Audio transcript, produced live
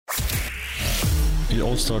It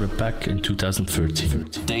all started back in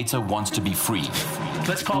 2013. Data wants to be free.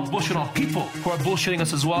 Let's call bullshit on people who are bullshitting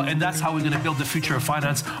us as well, and that's how we're going to build the future of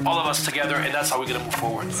finance, all of us together, and that's how we're going to move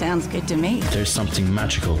forward. Sounds good to me. There's something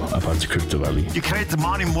magical about the crypto valley. You create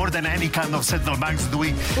money more than any kind of central banks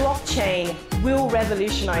doing. Blockchain will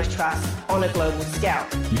revolutionize trust on a global scale.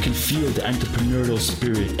 You can feel the entrepreneurial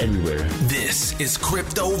spirit everywhere. This is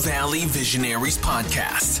Crypto Valley Visionaries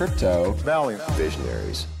Podcast. Crypto Valley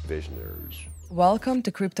Visionaries. Welcome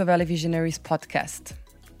to Crypto Valley Visionaries Podcast.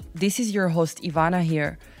 This is your host Ivana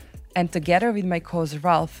here, and together with my co-host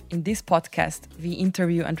Ralph, in this podcast, we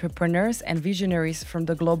interview entrepreneurs and visionaries from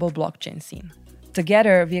the global blockchain scene.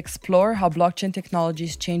 Together, we explore how blockchain technology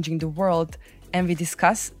is changing the world, and we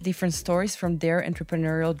discuss different stories from their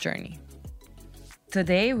entrepreneurial journey.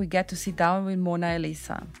 Today, we get to sit down with Mona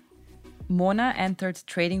Elisa. Mona entered the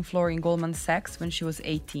trading floor in Goldman Sachs when she was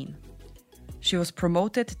 18. She was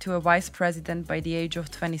promoted to a vice president by the age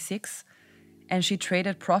of 26, and she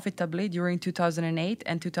traded profitably during 2008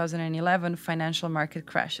 and 2011 financial market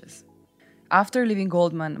crashes. After leaving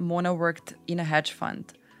Goldman, Mona worked in a hedge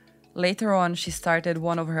fund. Later on, she started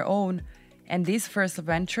one of her own, and this first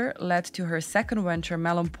venture led to her second venture,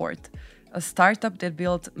 Melonport, a startup that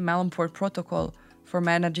built Melonport protocol for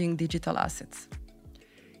managing digital assets.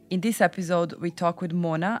 In this episode, we talk with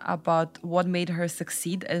Mona about what made her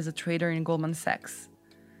succeed as a trader in Goldman Sachs.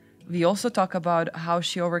 We also talk about how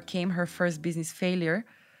she overcame her first business failure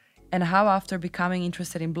and how, after becoming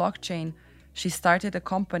interested in blockchain, she started a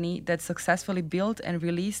company that successfully built and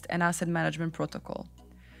released an asset management protocol.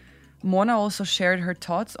 Mona also shared her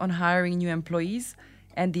thoughts on hiring new employees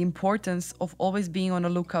and the importance of always being on the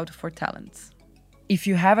lookout for talents. If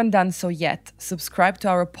you haven't done so yet, subscribe to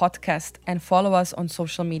our podcast and follow us on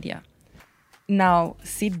social media. Now,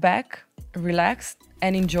 sit back, relax,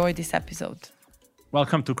 and enjoy this episode.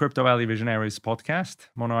 Welcome to Crypto Valley Visionaries Podcast,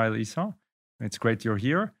 Mona Elisa. It's great you're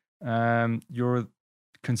here. You're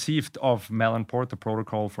conceived of Melonport, the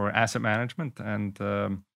protocol for asset management, and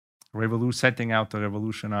setting out to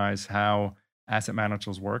revolutionize how asset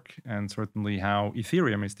managers work, and certainly how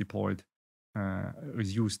Ethereum is deployed.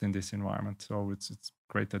 Is used in this environment. So it's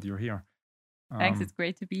great that you're here. Thanks. It's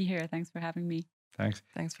great to be here. Thanks for having me. Thanks.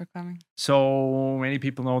 Thanks for coming. So many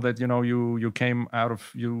people know that you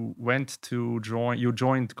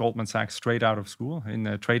joined Goldman Sachs straight out of school in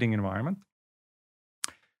a trading environment,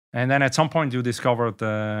 and then at some point you discovered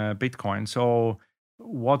Bitcoin. So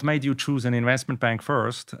what made you choose an investment bank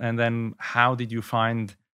first, and then how did you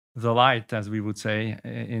find the light, as we would say,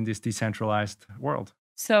 in this decentralized world?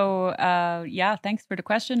 So, thanks for the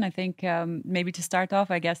question. I think maybe to start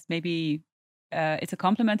off, I guess maybe it's a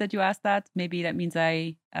compliment that you asked that. Maybe that means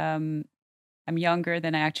I'm younger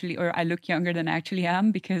than I look younger than I actually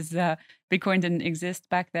am, because Bitcoin didn't exist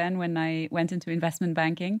back then when I went into investment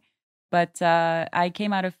banking. But I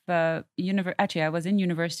came out of I was in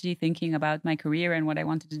university thinking about my career and what I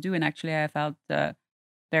wanted to do. And actually, I felt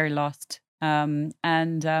very lost.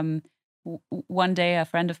 One day, a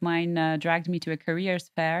friend of mine dragged me to a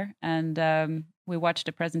careers fair, and we watched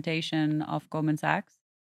a presentation of Goldman Sachs.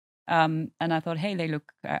 And I thought, hey, they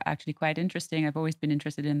look actually quite interesting. I've always been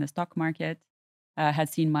interested in the stock market. Had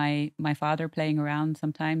seen my father playing around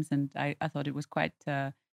sometimes, and I thought it was quite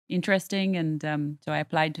interesting. And so I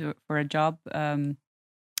applied for a job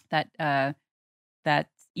that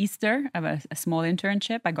Easter, a small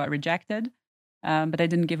internship. I got rejected. But I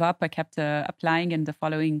didn't give up. I kept applying, and the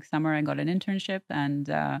following summer I got an internship, and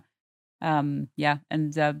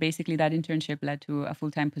basically that internship led to a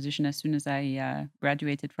full-time position as soon as I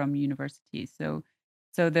graduated from university. So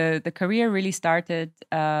the career really started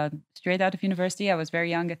straight out of university. I was very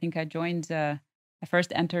young. I think I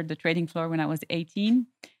first entered the trading floor when I was 18,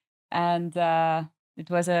 and for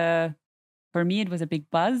me it was a big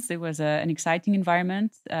buzz. It was an exciting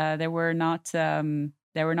environment. There were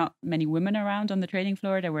not many women around on the trading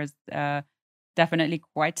floor. There was definitely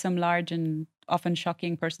quite some large and often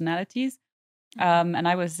shocking personalities. And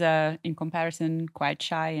I was, in comparison, quite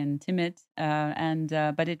shy and timid.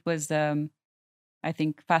 But it was, I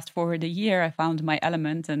think, fast forward a year, I found my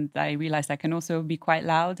element, and I realized I can also be quite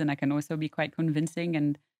loud, and I can also be quite convincing.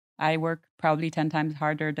 And I work probably 10 times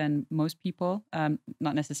harder than most people.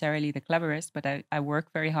 Not necessarily the cleverest, but I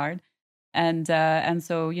work very hard. And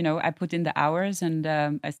so, I put in the hours, and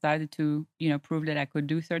I started to, prove that I could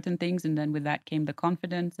do certain things. And then with that came the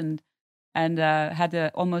confidence, and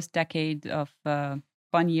had almost decade of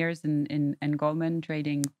fun years in Goldman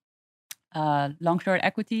trading long short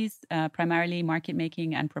equities, primarily market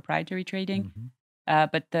making and proprietary trading. Mm-hmm.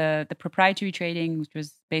 But the proprietary trading, which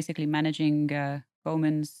was basically managing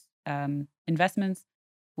Goldman's investments,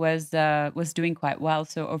 was doing quite well.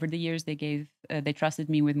 So over the years, they trusted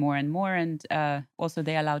me with more and more, and also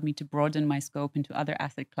they allowed me to broaden my scope into other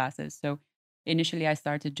asset classes. So initially, I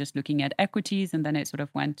started just looking at equities, and then it sort of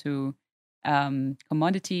went to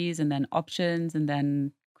commodities, and then options, and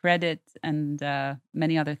then credit, and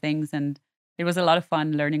many other things. And it was a lot of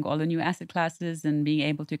fun learning all the new asset classes and being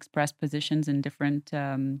able to express positions in different,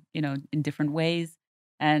 in different ways.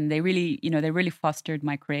 And they really fostered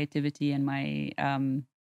my creativity and my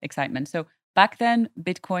excitement. So back then,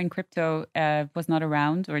 Bitcoin crypto was not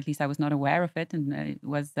around, or at least I was not aware of it, and it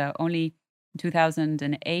was only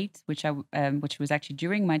 2008, which was actually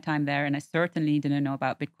during my time there, and I certainly didn't know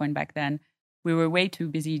about Bitcoin back then. We were way too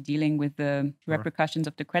busy dealing with the repercussions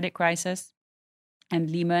of the credit crisis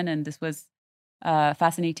and Lehman, and this was a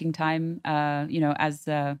fascinating time. As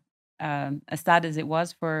sad as it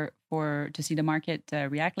was for to see the market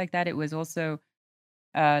react like that, it was also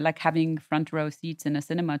like having front row seats in a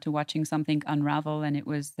cinema to watching something unravel, and it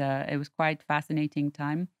was quite fascinating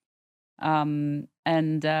time. And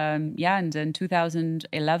in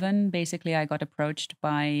 2011, basically, I got approached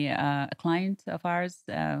by a client of ours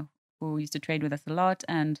who used to trade with us a lot,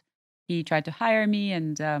 and he tried to hire me.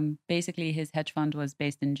 And basically, his hedge fund was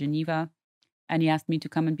based in Geneva, and he asked me to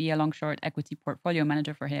come and be a long short equity portfolio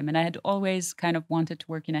manager for him. And I had always kind of wanted to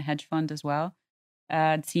work in a hedge fund as well.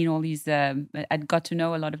 I'd seen all these. I'd got to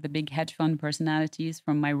know a lot of the big hedge fund personalities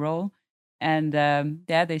from my role. And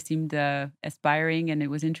they seemed aspiring, and it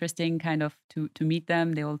was interesting kind of to meet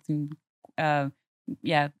them. They all seemed,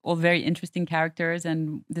 all very interesting characters.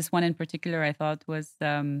 And this one in particular I thought was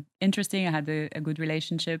interesting. I had a good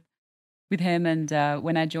relationship with him. And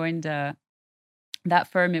when I joined that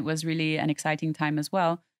firm, it was really an exciting time as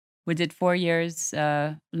well. We did 4 years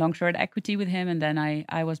long short equity with him. And then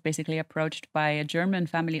I was basically approached by a German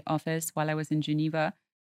family office while I was in Geneva,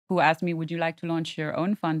 who asked me, would you like to launch your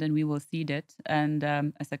own fund and we will seed it? And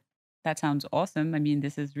I said, that sounds awesome. I mean,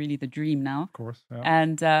 this is really the dream now. Of course. Yeah.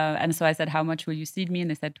 And so I said, how much will you seed me?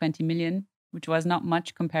 And they said 20 million, which was not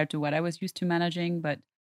much compared to what I was used to managing. But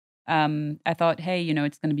I thought, hey,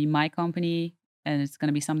 it's going to be my company and it's going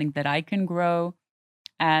to be something that I can grow.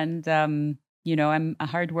 And, I'm a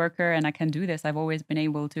hard worker and I can do this. I've always been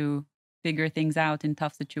able to figure things out in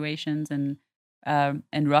tough situations and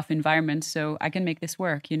rough environments, so I can make this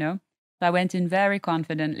work, So I went in very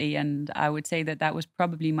confidently, and I would say that was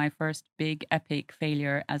probably my first big epic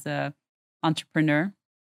failure as a entrepreneur.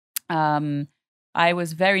 I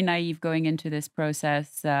was very naive going into this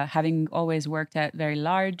process, having always worked at very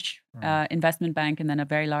large investment bank and then a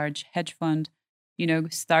very large hedge fund.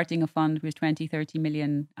 Starting a fund with 20, 30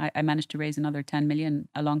 million, I managed to raise another 10 million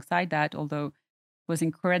alongside that, although was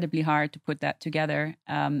incredibly hard to put that together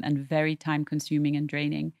and very time consuming and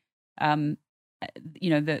draining. The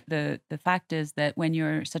fact is that when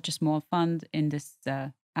you're such a small fund in this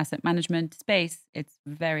asset management space, it's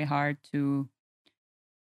very hard to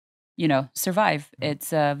survive.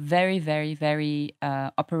 It's a very, very, very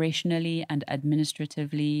operationally and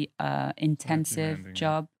administratively intensive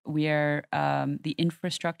job where the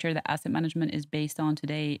infrastructure that asset management is based on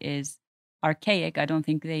today is archaic. I don't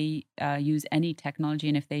think they use any technology,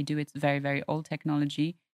 and if they do, it's very, very old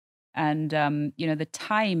technology. And the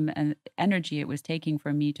time and energy it was taking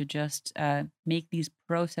for me to just make these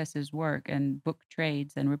processes work and book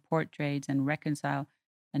trades and report trades and reconcile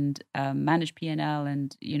and manage P&L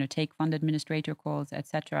and take fund administrator calls,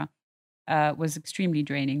 etc., was extremely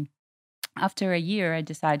draining. After a year, I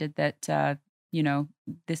decided that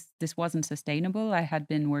this wasn't sustainable. I had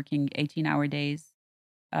been working 18-hour days,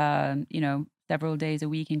 several days a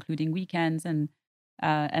week, including weekends, and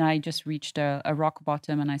I just reached a rock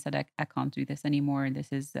bottom, and I said, I can't do this anymore.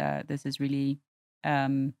 This is really,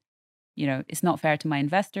 it's not fair to my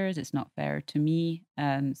investors. It's not fair to me.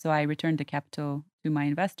 So I returned the capital to my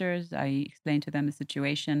investors. I explained to them the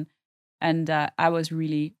situation, and I was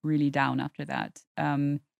really, really down after that.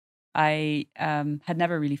 I had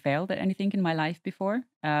never really failed at anything in my life before.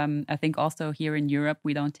 I think also here in Europe,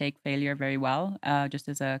 we don't take failure very well, just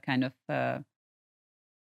as a kind of,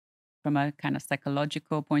 from a kind of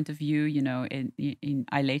psychological point of view.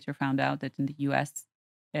 I later found out that in the US,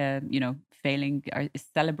 failing is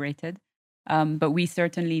celebrated. But we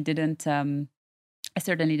certainly didn't, I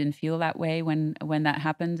certainly didn't feel that way when that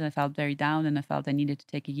happened. I felt very down, and I felt I needed to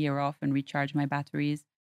take a year off and recharge my batteries.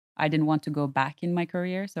 I didn't want to go back in my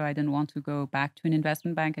career, so I didn't want to go back to an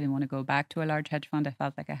investment bank. I didn't want to go back to a large hedge fund. I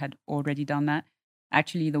felt like I had already done that.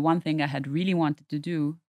 Actually, the one thing I had really wanted to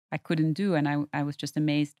do, I couldn't do, and I was just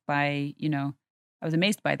amazed by, I was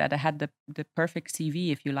amazed by that. I had the perfect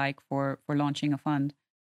CV, if you like, for launching a fund,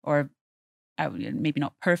 or maybe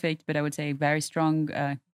not perfect, but I would say very strong.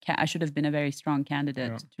 I should have been a very strong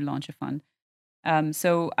candidate to launch a fund.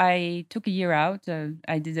 So I took a year out.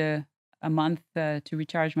 I did a month to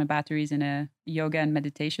recharge my batteries in a yoga and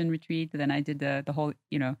meditation retreat. Then I did the whole,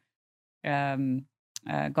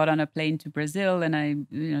 got on a plane to Brazil, and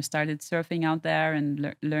I, started surfing out there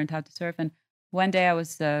and learned how to surf. And one day I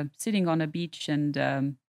was sitting on a beach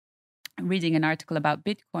and reading an article about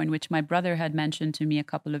Bitcoin, which my brother had mentioned to me a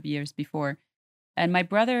couple of years before. And my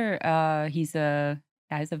brother, he's a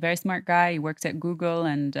very smart guy. He works at Google,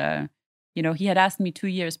 and he had asked me 2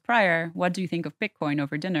 years prior, "What do you think of Bitcoin?"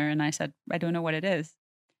 over dinner, and I said, "I don't know what it is."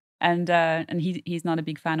 And he's not a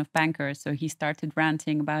big fan of bankers, so he started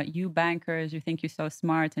ranting about, "You bankers, you think you're so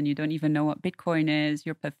smart, and you don't even know what Bitcoin is.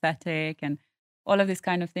 You're pathetic," and all of these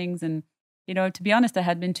kind of things. And to be honest, I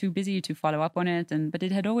had been too busy to follow up on it, but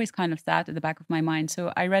it had always kind of sat at the back of my mind.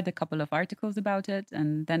 So I read a couple of articles about it,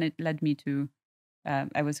 and then it led me to.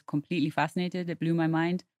 I was completely fascinated. It blew my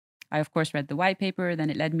mind. I, of course, read the white paper. Then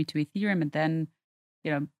it led me to Ethereum. And then,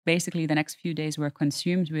 basically the next few days were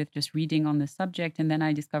consumed with just reading on the subject. And then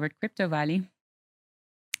I discovered Crypto Valley,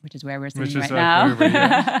 which is where we're sitting right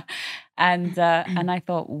now. And I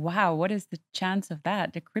thought, wow, what is the chance of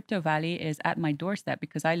that? The Crypto Valley is at my doorstep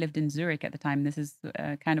because I lived in Zurich at the time. This is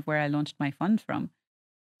kind of where I launched my fund from.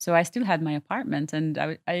 So I still had my apartment, and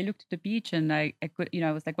I looked at the beach, and I could,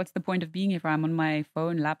 I was like, what's the point of being here if I'm on my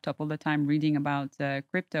phone, laptop all the time reading about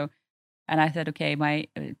crypto? And I said, okay, my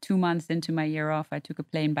 2 months into my year off, I took a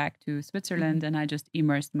plane back to Switzerland, and I just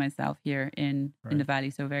immersed myself here in the Valley.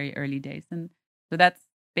 So very early days. And so that's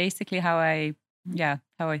basically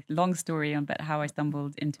long story on how I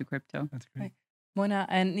stumbled into crypto. That's great. Right. Mona,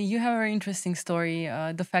 and you have a very interesting story.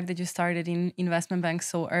 The fact that you started in investment banks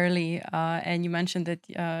so early, and you mentioned that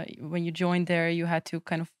when you joined there, you had to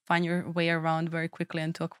kind of find your way around very quickly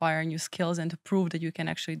and to acquire new skills and to prove that you can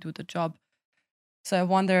actually do the job. So I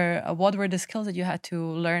wonder, what were the skills that you had to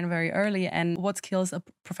learn very early, and what skills a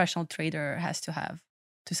professional trader has to have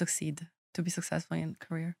to succeed, to be successful in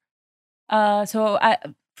career? So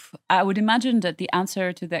I would imagine that the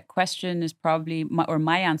answer to that question is probably,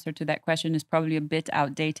 my answer to that question is probably a bit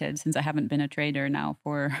outdated since I haven't been a trader now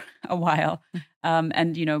for a while.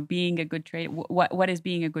 And being a good trader, what is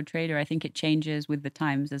being a good trader? I think it changes with the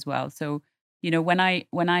times as well. So when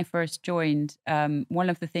I first joined, one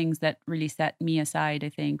of the things that really set me aside, I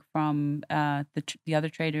think, from the other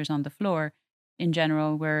traders on the floor in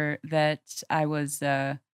general, were that I was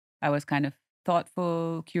kind of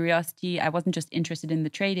thoughtful, curiosity. I wasn't just interested in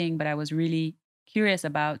the trading, but I was really curious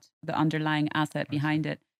about the underlying asset behind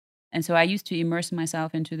it. And so I used to immerse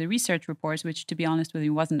myself into the research reports, which, to be honest with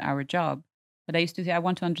you, wasn't our job. But I used to say, I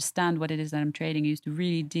want to understand what it is that I'm trading. I used to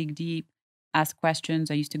really dig deep, ask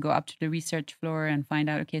questions. I used to go up to the research floor and find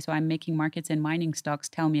out, okay, so I'm making markets in mining stocks.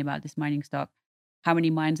 Tell me about this mining stock. How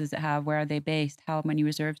many mines does it have? Where are they based? How many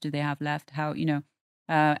reserves do they have left?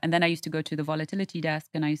 And then I used to go to the volatility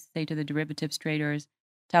desk, and I used to say to the derivatives traders,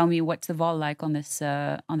 "Tell me, what's the vol like on this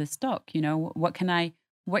stock?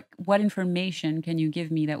 What information can you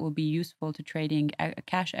give me that will be useful to trading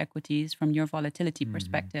cash equities from your volatility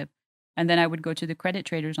perspective?" And then I would go to the credit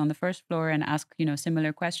traders on the first floor and ask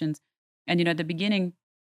similar questions. And at the beginning,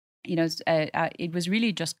 it was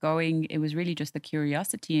really just it was really just the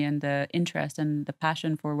curiosity and the interest and the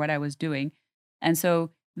passion for what I was doing, and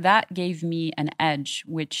so that gave me an edge,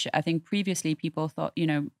 which I think previously people thought,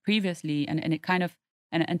 and it kind of,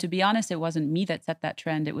 and to be honest, it wasn't me that set that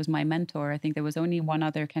trend. It was my mentor. I think there was only one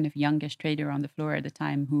other kind of youngish trader on the floor at the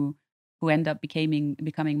time who ended up becoming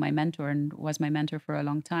my mentor and was my mentor for a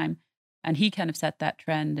long time. And he kind of set that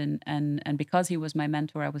trend. And because he was my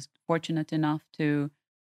mentor, I was fortunate enough to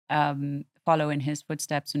follow in his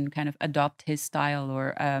footsteps and kind of adopt his style,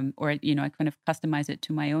 or I kind of customize it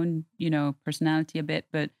to my own personality a bit,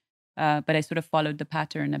 but I sort of followed the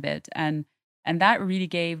pattern a bit, and that really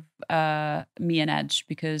gave me an edge,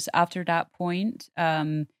 because after that point,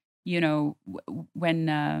 when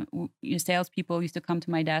salespeople used to come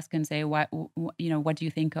to my desk and say, what do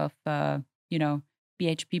you think of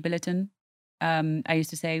BHP Billiton? I used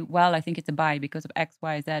to say, well, I think it's a buy because of X,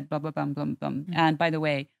 Y, Z, blah, blah, blah, blah, blah. And by the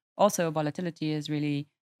way, also volatility is really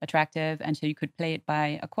attractive. And so you could play it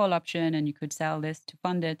by a call option, and you could sell this to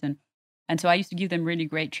fund it. And so I used to give them really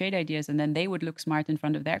great trade ideas, and then they would look smart in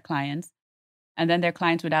front of their clients. And then their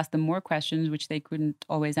clients would ask them more questions, which they couldn't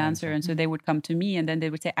always answer. And so they would come to me, and then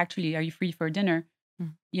they would say, actually, are you free for dinner?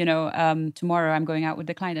 Tomorrow I'm going out with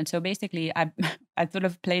the client. And so basically I sort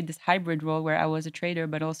of played this hybrid role where I was a trader,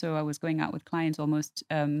 but also I was going out with clients almost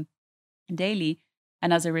daily.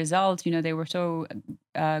 And as a result, they were so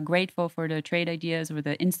grateful for the trade ideas or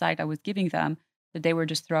the insight I was giving them that they were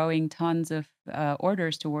just throwing tons of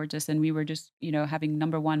orders towards us, and we were just having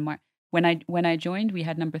number one. When I joined, we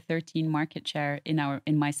had number 13 market share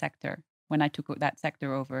in my sector when I took that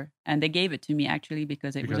sector over, and they gave it to me actually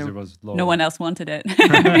because it was low. No one else wanted it.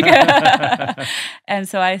 And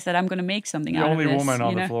so I said, I'm going to make something out of this. The only woman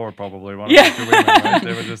on the floor, probably one of the two women. Right?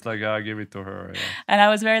 They were just like, "I'll give it to her." Yeah. And I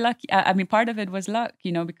was very lucky. I mean, part of it was luck,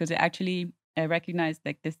 because it actually recognized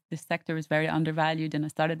like this sector is very undervalued, and I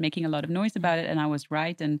started making a lot of noise about it, and I was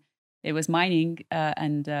right. And it was mining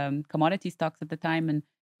and commodity stocks at the time, and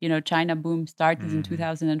China boom started in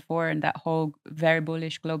 2004, and that whole very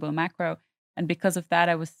bullish global macro. And because of that,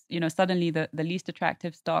 I was, suddenly the least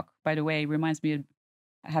attractive stock. By the way, reminds me of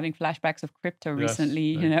having flashbacks of crypto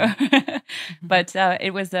recently. But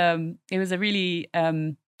it was a really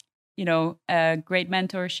great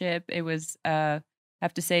mentorship. It was I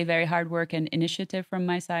have to say very hard work and initiative from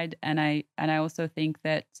my side, and I also think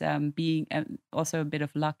that being also a bit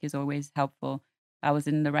of luck is always helpful. I was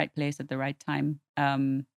in the right place at the right time.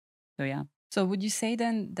 So yeah. So would you say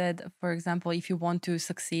then that, for example, if you want to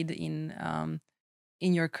succeed in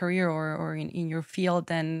your career or in your field,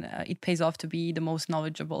 then it pays off to be the most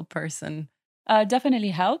knowledgeable person? Definitely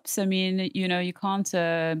helps. I mean, you can't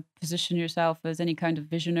position yourself as any kind of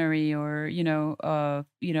visionary or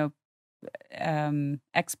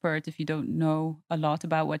expert if you don't know a lot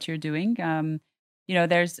about what you're doing.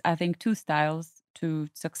 There's, I think, two styles to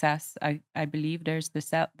success. I believe there's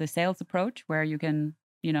the sales approach where you can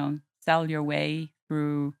sell your way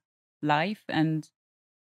through life, and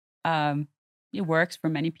it works for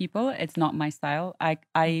many people. It's not my style. I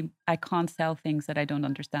can't sell things that I don't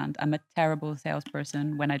understand. I'm a terrible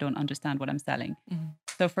salesperson when I don't understand what I'm selling.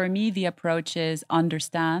 So for me, the approach is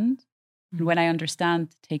understand. And when I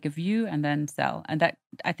understand, take a view and then sell. And that,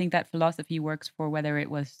 I think that philosophy works for whether it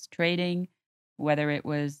was trading, whether it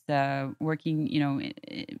was working,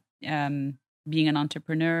 being an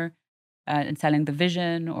entrepreneur and selling the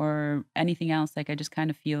vision or anything else. Like, I just kind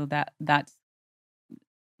of feel that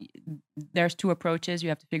there's two approaches. You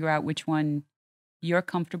have to figure out which one you're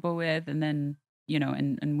comfortable with, and then,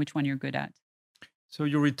 and which one you're good at. So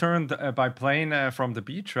you returned by plane from the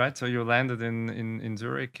beach, right? So you landed in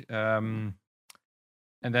Zurich,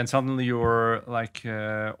 and then suddenly you were like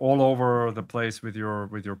all over the place with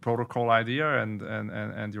your protocol idea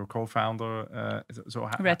and your co-founder. So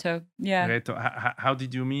Reto, yeah. Reto, how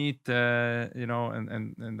did you meet? And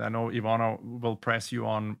I know Ivana will press you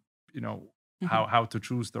on, how to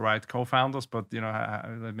choose the right co-founders, but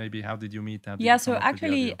maybe how did you meet? So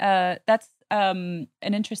actually, that's an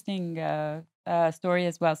interesting story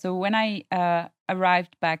as well. So when I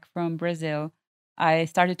arrived back from Brazil, I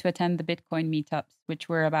started to attend the Bitcoin meetups, which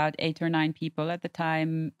were about 8 or 9 people at the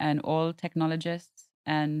time, and all technologists.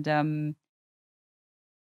 And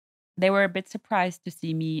they were a bit surprised to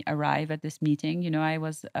see me arrive at this meeting. I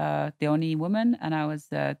was the only woman, and I was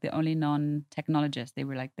the only non-technologist. They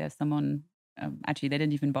were like, "There's someone." Actually, they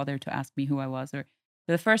didn't even bother to ask me who I was. Or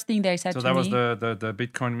the first thing they said to me. So that was the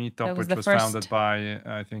Bitcoin meetup, which was founded by,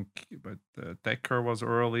 I think, but Decker was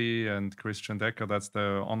early, and Christian Decker. That's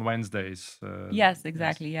on Wednesdays. Yes,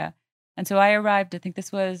 exactly. Yes. Yeah. And so I arrived, I think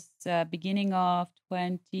this was beginning of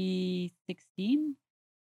 2016,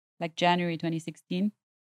 like January 2016.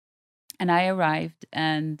 And I arrived,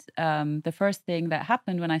 and the first thing that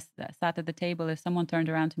happened when I sat at the table is someone turned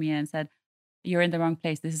around to me and said, "You're in the wrong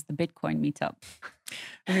place. This is the Bitcoin meetup."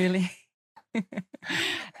 Really?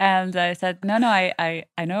 And I said, no,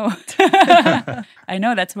 I know. I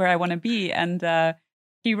know that's where I want to be. And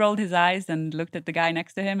he rolled his eyes and looked at the guy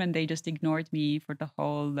next to him, and they just ignored me for the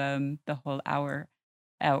whole hour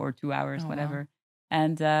or 2 hours, whatever. Wow.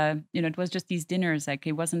 And it was just these dinners. Like,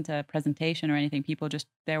 it wasn't a presentation or anything. People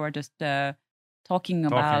they were just talking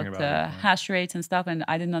about hash rates and stuff, and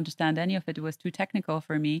I didn't understand any of it. It was too technical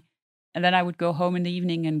for me. And then I would go home in the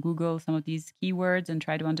evening and Google some of these keywords and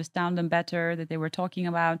try to understand them better that they were talking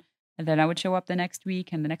about. And then I would show up the next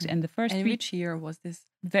week and the first week. Which year was this?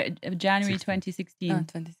 January 2016. Oh,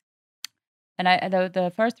 20. And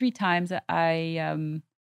the first 3 times I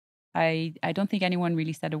don't think anyone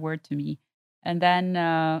really said a word to me. And then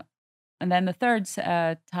the third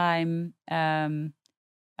time,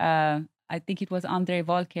 I think it was Andre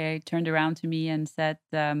Volke turned around to me and said,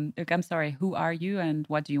 "Look, I'm sorry, who are you and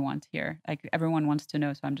what do you want here? Like, everyone wants to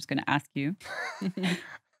know, so I'm just going to ask you."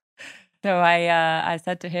 So I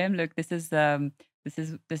said to him, "Look, this is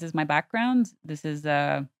my background. This is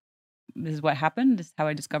what happened. This is how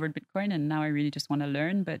I discovered Bitcoin, and now I really just want to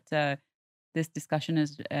learn. But this discussion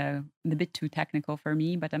is a bit too technical for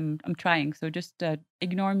me, but I'm trying. So just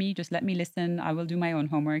ignore me. Just let me listen. I will do my own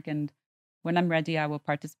homework, and when I'm ready, I will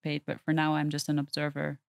participate. But for now, I'm just an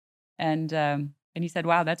observer. And he said,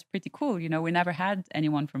 "Wow, that's pretty cool. You know, we never had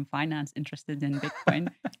anyone from finance interested in Bitcoin."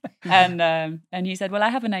 And he said, "Well, I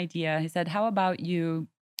have an idea." He said, "How about you?"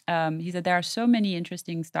 He said, "There are so many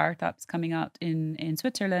interesting startups coming out in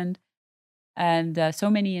Switzerland, and so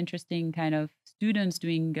many interesting kind of students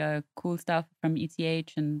doing cool stuff from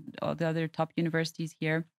ETH and all the other top universities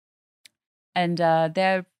here. And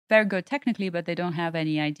they're very good technically, but they don't have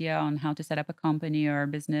any idea on how to set up a company or a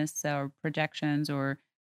business or projections or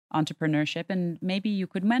entrepreneurship. And maybe you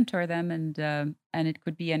could mentor them, and it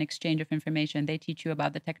could be an exchange of information. They teach you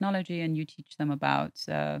about the technology, and you teach them about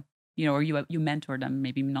or you mentor them,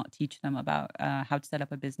 maybe not teach them about how to set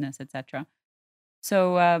up a business, etc."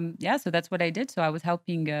 So so that's what I did. So I was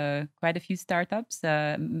helping quite a few startups,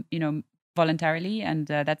 voluntarily, and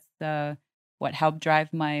that's what helped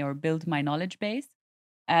drive build my knowledge base.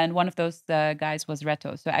 And one of those guys was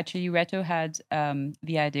Reto. So actually, Reto had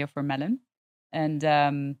the idea for Melon, and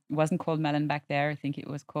it wasn't called Melon back there. I think it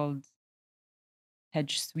was called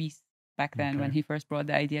Hedge Suisse back then when he first brought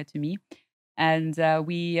the idea to me. And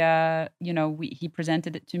he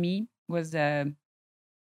presented it to me. Was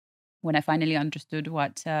when I finally understood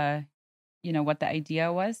what the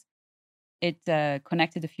idea was. It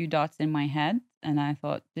connected a few dots in my head, and I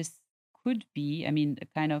thought this could be. I mean, a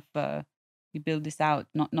kind of we build this out,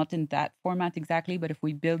 not in that format exactly, but if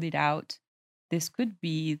we build it out, this could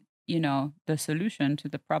be the solution to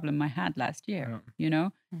the problem I had last year.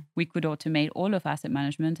 We could automate all of asset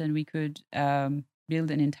management, and we could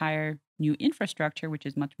build an entire new infrastructure which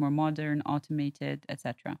is much more modern, automated,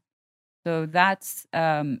 etc. So that's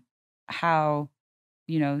how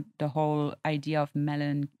the whole idea of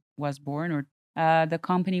Melon was born. Or the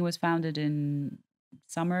company was founded in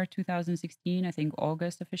summer 2016, I think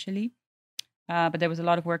August officially. But there was a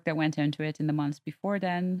lot of work that went into it in the months before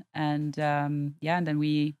then, and and then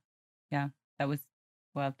that was,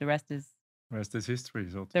 well, the rest is history.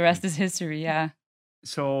 So the rest is history. Yeah.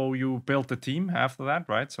 So you built a team after that,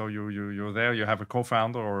 right? So you're there. You have a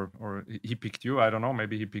co-founder, or he picked you. I don't know.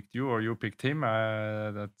 Maybe he picked you, or you picked him.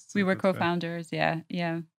 We were co-founders. Yeah.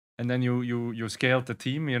 And then you scaled the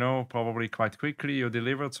team, probably quite quickly. You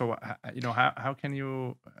delivered. So how can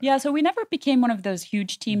you? Yeah. So we never became one of those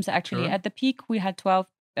huge teams. Actually, Sure. at the peak, we had 12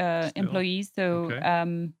 employees. So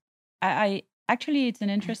I actually, it's an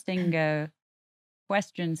interesting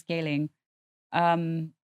question scaling.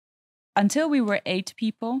 Until we were 8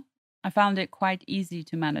 people, I found it quite easy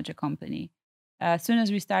to manage a company. As soon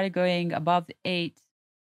as we started going above 8,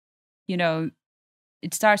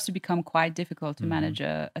 it starts to become quite difficult to manage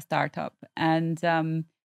a startup. And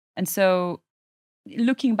so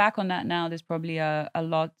looking back on that now, there's probably a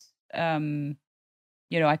lot,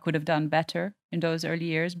 I could have done better in those early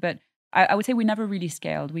years. But I would say we never really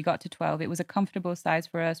scaled. We got to 12. It was a comfortable size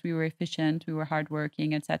for us. We were efficient. We were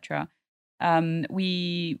hardworking, etc.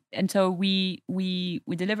 We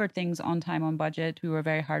delivered things on time, on budget. We were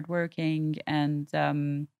very hardworking, and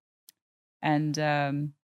I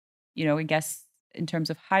guess in terms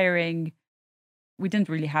of hiring, we didn't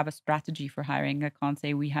really have a strategy for hiring. I can't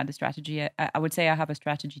say we had a strategy. I would say I have a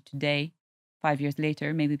strategy today, 5 years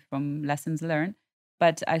later, maybe from lessons learned.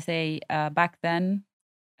 But I say back then,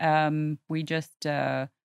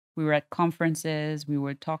 we were at conferences, we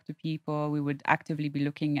would talk to people, we would actively be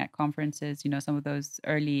looking at conferences, some of those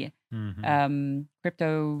early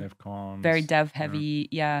crypto, DevCons, very dev heavy,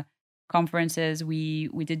 conferences. We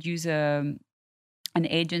did use an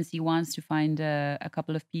agency once to find a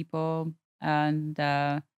couple of people, and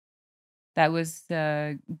that was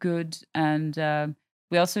good. And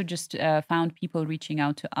we also just found people reaching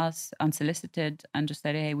out to us unsolicited and just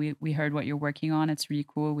said, "Hey, we heard what you're working on. It's really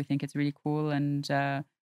cool. We think it's really cool, and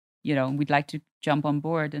we'd like to jump on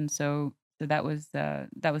board." And so that was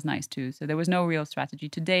nice too. So there was no real strategy.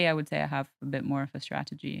 Today, I would say I have a bit more of a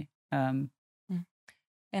strategy.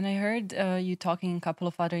 And I heard you talking in a couple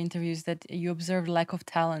of other interviews that you observed lack of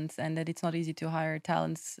talents and that it's not easy to hire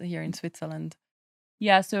talents here in Switzerland.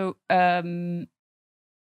 Yeah. So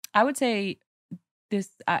I would say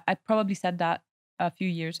this. I probably said that a few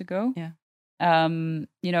years ago. Yeah. I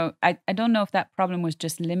don't know if that problem was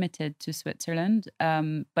just limited to Switzerland,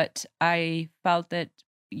 but I felt that,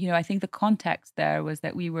 I think the context there was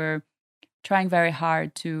that we were trying very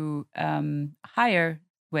hard to hire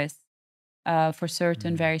Swiss for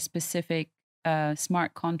certain very specific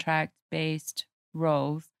smart contract-based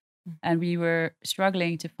roles. And we were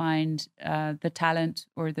struggling to find the talent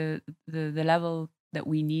or the level that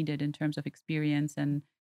we needed in terms of experience and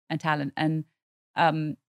talent. And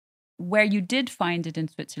where you did find it in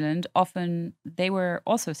Switzerland, often they were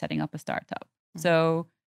also setting up a startup. So,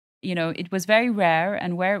 it was very rare.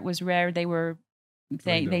 And where it was rare,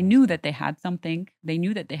 they knew that they had something. They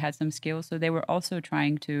knew that they had some skills. So they were also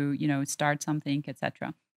trying to, start something,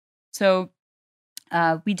 etc. So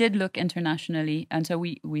we did look internationally. And so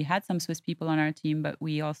we had some Swiss people on our team, but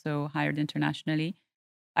we also hired internationally.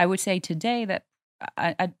 I would say today that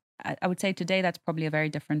I would say today that's probably a very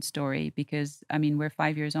different story, because we're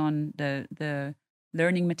 5 years on. The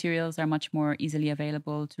learning materials are much more easily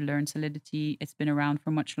available to learn Solidity. It's been around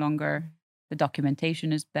for much longer. The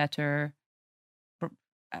documentation is better.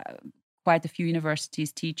 Quite a few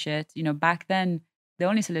universities teach it. Back then, the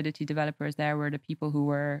only Solidity developers there were the people who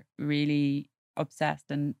were really obsessed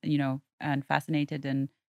and and fascinated and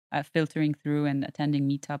filtering through and attending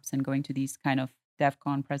meetups and going to these kind of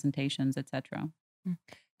DevCon presentations, etc.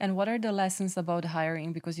 And what are the lessons about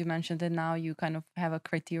hiring? Because you mentioned that now you kind of have a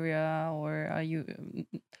criteria, or are you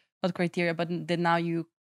not criteria, but that now you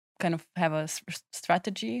kind of have a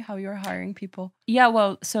strategy how you're hiring people? Yeah,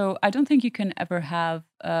 well, so I don't think you can ever have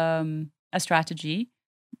a strategy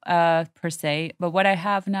per se. But what I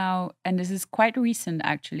have now, and this is quite recent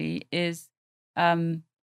actually, is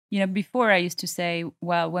before I used to say,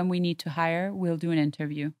 well, when we need to hire, we'll do an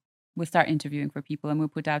interview. We'll start interviewing for people and we'll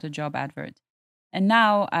put out a job advert. And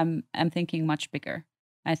now I'm thinking much bigger.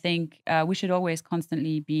 I think we should always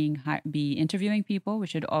constantly be interviewing people. We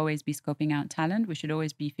should always be scoping out talent. We should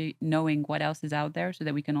always be knowing what else is out there so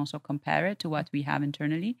that we can also compare it to what we have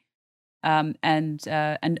internally,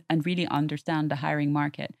 and really understand the hiring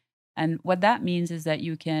market. And what that means is that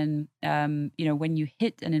you can, when you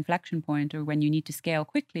hit an inflection point or when you need to scale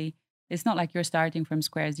quickly, it's not like you're starting from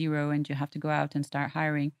square zero and you have to go out and start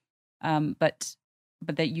hiring, but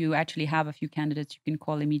that you actually have a few candidates you can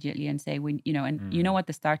call immediately and say, you know what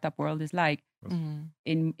the startup world is like.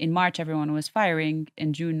 In March, everyone was firing.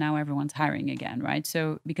 In June, now everyone's hiring again, right?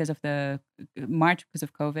 So because of March because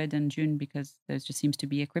of COVID, and June because there just seems to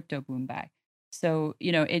be a crypto boom back. So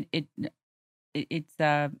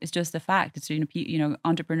it's just a fact. It's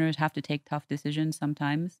entrepreneurs have to take tough decisions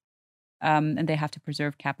sometimes, and they have to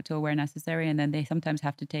preserve capital where necessary, and then they sometimes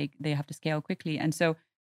have to scale quickly. And so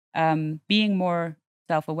being more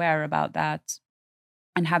self-aware about that,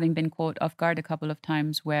 and having been caught off guard a couple of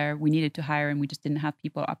times where we needed to hire and we just didn't have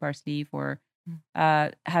people up our sleeve, or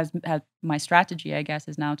has my strategy, I guess,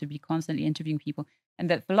 is now to be constantly interviewing people. And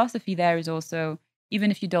that philosophy there is also,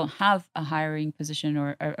 even if you don't have a hiring position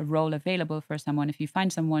or a role available for someone, if you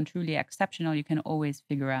find someone truly exceptional, you can always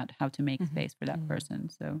figure out how to make space for that person.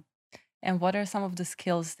 So, and what are some of the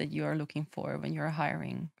skills that you are looking for when you're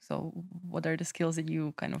hiring? So what are the skills that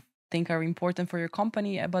you kind of think are important for your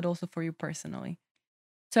company, but also for you personally?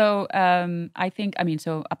 So I think,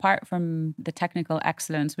 so apart from the technical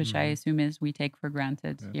excellence, which I assume is we take for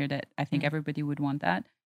granted here, that I think everybody would want that.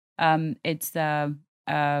 It's a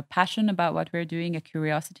passion about what we're doing, a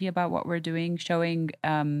curiosity about what we're doing, showing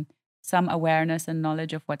some awareness and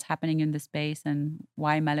knowledge of what's happening in the space and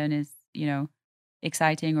why Melon is,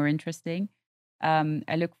 exciting or interesting.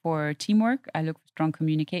 I look for teamwork. I look for strong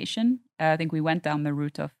communication. I think we went down the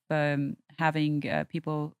route of having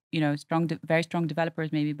people, very strong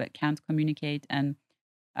developers maybe, but can't communicate, and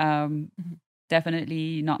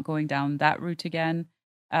definitely not going down that route again.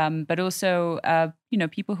 But also,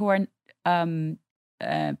 people who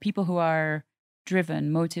are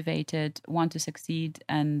driven, motivated, want to succeed,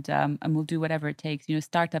 and will do whatever it takes.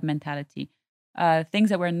 Startup mentality. Things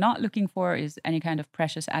that we're not looking for is any kind of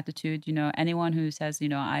precious attitude. Anyone who says,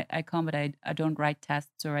 I come, but I don't write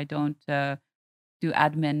tests, or I don't do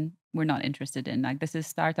admin, we're not interested in. Like, this is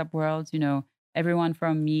startup world. Everyone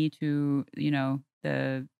from me to the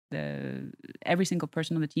every single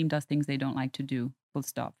person on the team does things they don't like to do. Full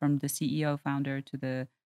stop. From the CEO, founder to the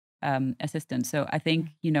assistant. So I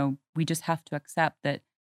think we just have to accept that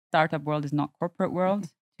startup world is not corporate world.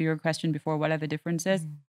 To your question before, what are the differences?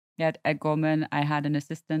 At Goldman, I had an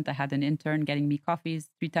assistant, I had an intern getting me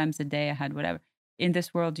coffees 3 times a day, I had whatever. In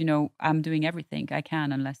this world, I'm doing everything I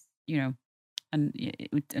can, unless, and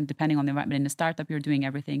depending on the environment. In a startup, you're doing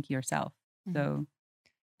everything yourself. So,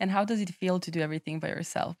 and how does it feel to do everything by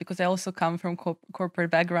yourself? Because I also come from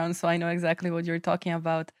corporate background, so I know exactly what you're talking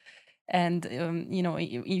about. And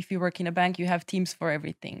if you work in a bank, you have teams for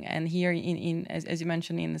everything. And here, as you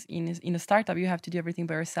mentioned, in a startup, you have to do everything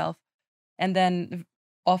by yourself. And then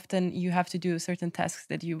often you have to do certain tasks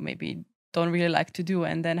that you maybe don't really like to do.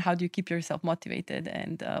 And then how do you keep yourself motivated?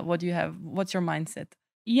 And what's your mindset?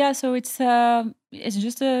 Yeah, so it's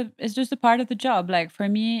just a part of the job. Like, for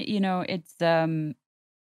me,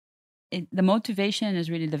 the motivation is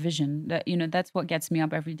really the vision. That that's what gets me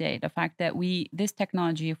up every day. The fact that this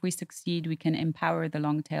technology, if we succeed, we can empower the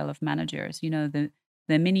long tail of managers. The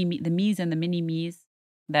me's and the mini me's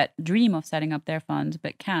that dream of setting up their funds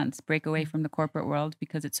but can't break away from the corporate world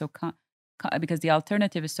because it's because the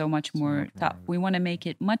alternative is so much more tough. We want to make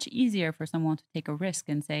it much easier for someone to take a risk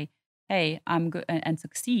and say, hey, I'm good and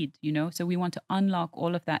succeed, So we want to unlock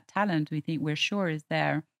all of that talent we're sure is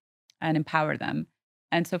there and empower them.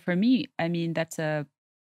 And so for me, I mean,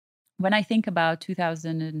 when I think about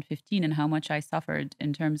 2015 and how much I suffered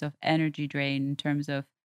in terms of energy drain, in terms of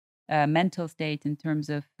mental state, in terms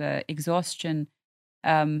of exhaustion,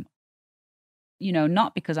 not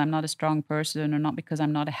because I'm not a strong person or not because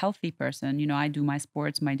I'm not a healthy person. I do my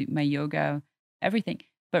sports, my yoga, everything,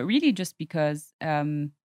 but really just because,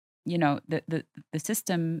 the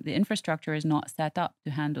system, the infrastructure is not set up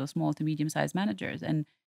to handle small to medium-sized managers. And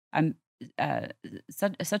I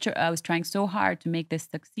was trying so hard to make this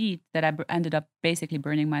succeed that I ended up basically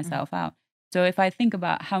burning myself out. So if I think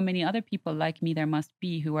about how many other people like me there must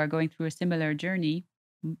be who are going through a similar journey,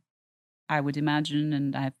 I would imagine,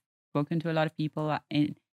 and I've spoken to a lot of people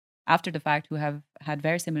after the fact who have had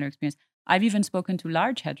very similar experience. I've even spoken to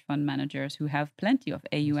large hedge fund managers who have plenty of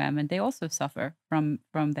AUM, and they also suffer from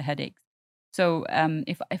the headaches. So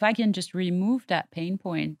if I can just remove that pain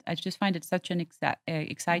point, I just find it such an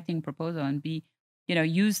exciting proposal, and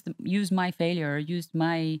use my failure, use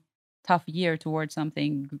my tough year towards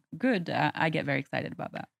something good. I get very excited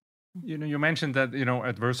about that. You mentioned that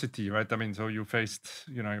adversity, right? I mean, so you faced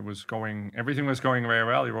everything was going very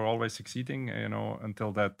well. You were always succeeding,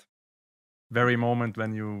 until that very moment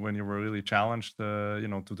when you were really challenged, to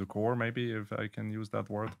the core, maybe, if I can use that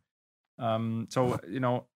word.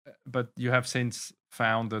 But you have since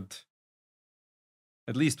founded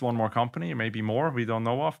at least one more company, maybe more we don't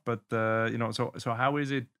know of. But so how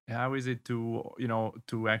is it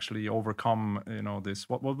to actually overcome this?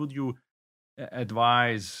 What would you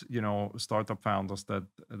advise startup founders that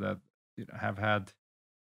have had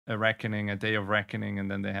a day of reckoning,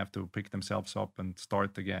 and then they have to pick themselves up and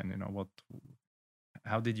start again?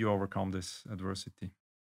 How did you overcome this adversity?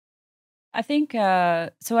 I think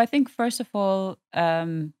so. I think first of all,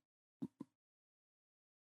 I'm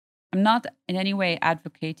not in any way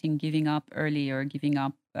advocating giving up early or giving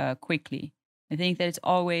up quickly. I think that it's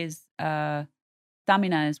always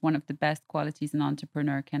stamina is one of the best qualities an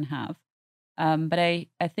entrepreneur can have. But I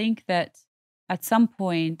think that at some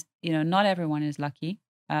point, not everyone is lucky.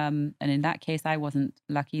 And in that case, I wasn't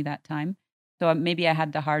lucky that time. So maybe I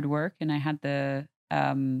had the hard work, and I had the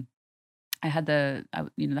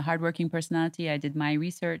the hardworking personality. I did my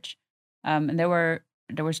research, and there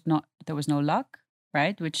was no luck,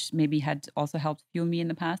 right? Which maybe had also helped fuel me in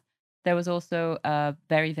the past. There was also a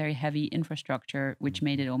very, very heavy infrastructure, which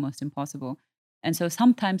made it almost impossible. And so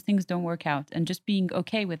sometimes things don't work out, and just being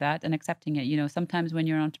okay with that and accepting it. Sometimes when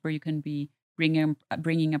you're an entrepreneur, you can be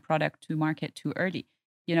bringing a product to market too early.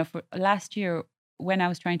 For last year, when I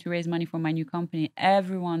was trying to raise money for my new company,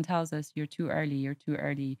 everyone tells us you're too early. You're too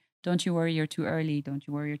early. Don't you worry, you're too early. Don't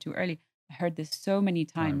you worry, you're too early. I heard this so many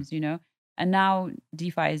times, And now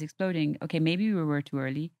DeFi is exploding. Okay, maybe we were too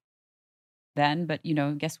early then, but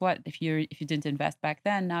guess what? If you didn't invest back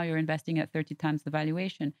then, now you're investing at 30 times the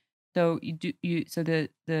valuation. So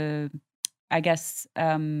I guess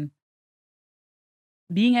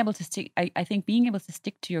being able to stick, I think being able to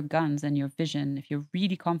stick to your guns and your vision, if you're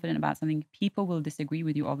really confident about something, people will disagree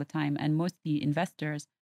with you all the time. And mostly investors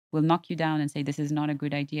will knock you down and say, this is not a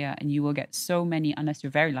good idea. And you will get so many, unless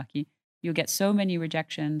you're very lucky, you'll get so many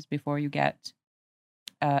rejections before you get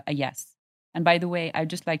a yes. And by the way, I'd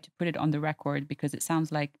just like to put it on the record, because it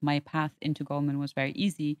sounds like my path into Goldman was very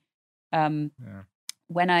easy.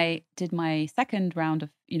 When I did my second round of,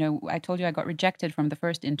 I told you I got rejected from the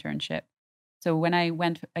first internship. So when I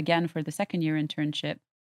went again for the second year internship,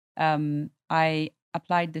 I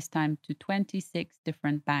applied this time to 26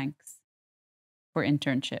 different banks for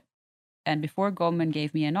internship. And before Goldman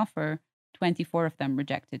gave me an offer, 24 of them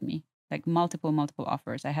rejected me, like multiple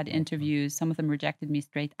offers. I had interviews, some of them rejected me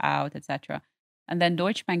straight out, etc. And then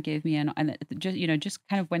Deutsche Bank gave me just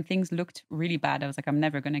kind of when things looked really bad, I was like, I'm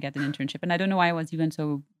never going to get an internship. And I don't know why I was even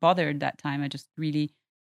so bothered that time. I just really,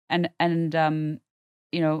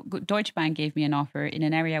 Deutsche Bank gave me an offer in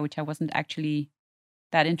an area which I wasn't actually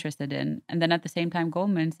that interested in. And then at the same time,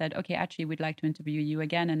 Goldman said, okay, actually, we'd like to interview you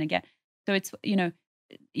again and again. So it's,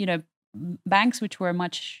 banks which were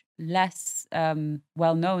much less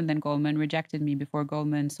well-known than Goldman rejected me before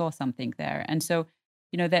Goldman saw something there. And so,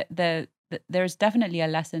 there's definitely a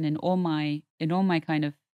lesson in all my kind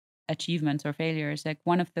of achievements or failures. Like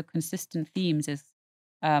one of the consistent themes is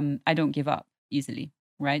I don't give up easily,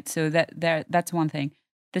 right? So that's one thing.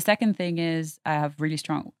 The second thing is I have really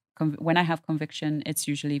strong, when I have conviction, it's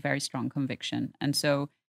usually very strong conviction. And so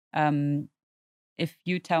if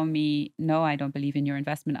you tell me, no, I don't believe in your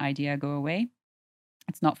investment idea, go away,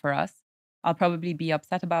 it's not for us, I'll probably be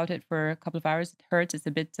upset about it for a couple of hours. It hurts. It's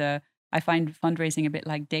a bit, I find fundraising a bit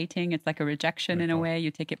like dating. It's like a rejection in a way.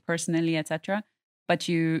 You take it personally, etc. But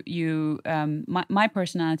my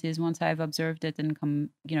personality is, once I've observed it and come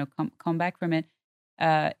back from it,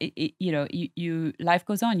 life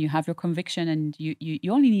goes on. You have your conviction, and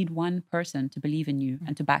you only need one person to believe in you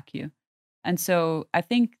and to back you. And so I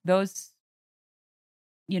think those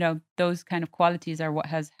kind of qualities are what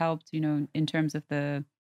has helped, in terms of the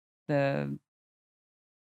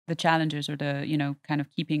challenges, or the, kind of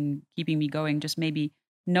keeping me going. Just maybe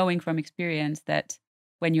knowing from experience that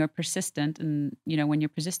when you're persistent and, when you're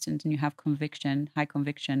persistent and you have conviction, high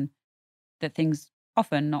conviction, that things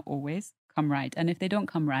often, not always, come right. And if they don't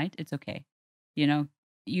come right, it's okay.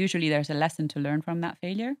 Usually there's a lesson to learn from that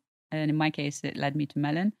failure. And in my case, it led me to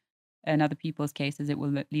Melon. In other people's cases, it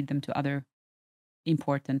will lead them to other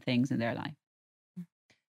important things in their life.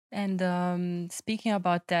 And speaking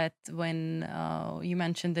about that, when you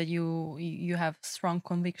mentioned that you have strong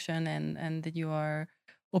conviction and that you are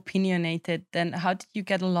opinionated, then how did you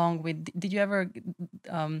get along with? Did you ever,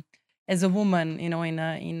 as a woman, in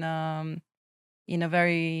a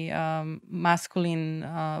very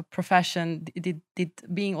masculine profession, did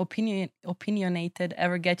being opinionated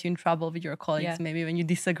ever get you in trouble with your colleagues? Yeah. Maybe when you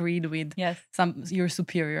disagreed with your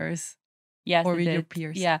superiors, yes, or it with your did.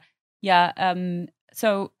 peers. Yeah.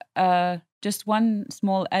 So just one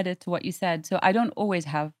small edit to what you said. So I don't always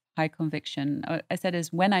have high conviction. I said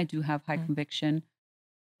is when I do have high conviction,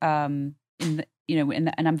 and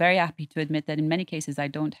I'm very happy to admit that in many cases I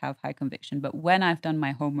don't have high conviction. But when I've done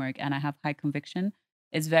my homework and I have high conviction,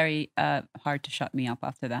 it's very hard to shut me up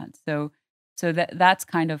after that. So that's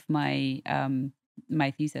kind of my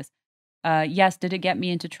my thesis. Yes, did it get me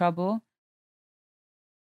into trouble?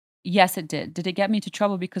 Yes, it did. Did it get me into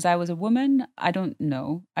trouble because I was a woman? I don't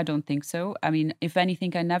know. I don't think so. I mean, if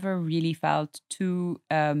anything, I never really felt too,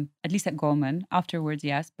 at least at Goldman, afterwards,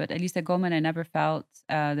 yes, but at least at Goldman, I never felt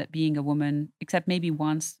that being a woman, except maybe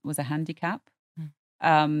once, was a handicap.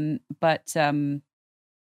 But in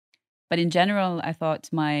general, I thought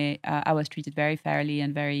I was treated very fairly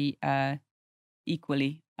and very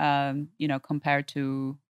equally, compared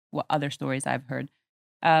to what other stories I've heard.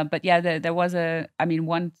 But yeah, there was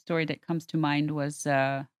one story that comes to mind was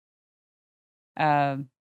a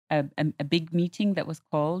big meeting that was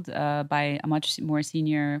called by a much more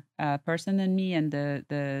senior person than me, and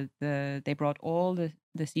they brought all the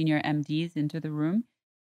senior MDs into the room,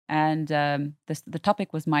 and the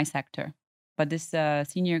topic was my sector. But this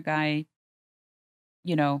senior guy,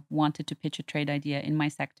 wanted to pitch a trade idea in my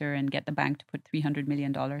sector and get the bank to put $300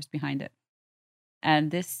 million behind it,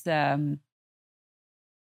 and this.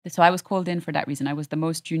 So I was called in for that reason. I was the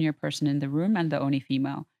most junior person in the room and the only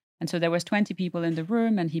female. And so there was 20 people in the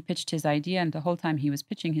room, and he pitched his idea. And the whole time he was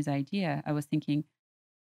pitching his idea, I was thinking,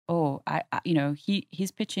 oh, he's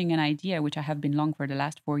pitching an idea which I have been long for the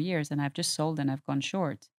last 4 years, and I've just sold and I've gone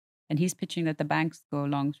short. And he's pitching that the banks go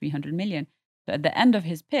long 300 million. So at the end of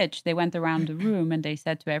his pitch, they went around the room and they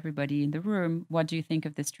said to everybody in the room, what do you think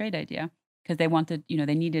of this trade idea? Because they wanted,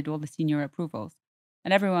 they needed all the senior approvals.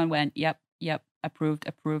 And everyone went, yep, approved.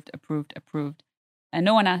 And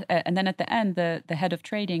no one asked, and then at the end, the head of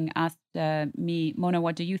trading asked me, Mona,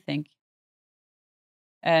 what do you think?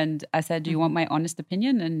 And I said, do you want my honest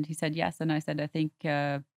opinion? And he said, yes. And I said, I think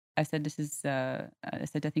you're 5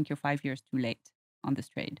 years too late on this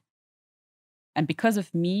trade. And because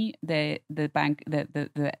of me, the bank,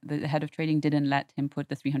 the head of trading didn't let him put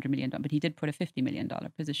the $300 million, but he did put a $50 million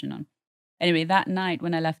position on. Anyway, that night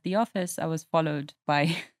when I left the office, I was followed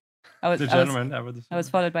by I was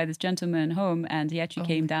followed by this gentleman home, and he actually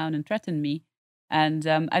came down and threatened me. And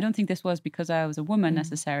I don't think this was because I was a woman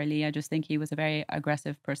necessarily. I just think he was a very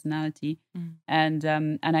aggressive personality. And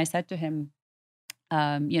I said to him,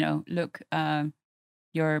 look,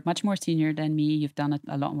 you're much more senior than me. You've done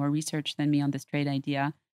a lot more research than me on this trade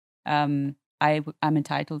idea. I'm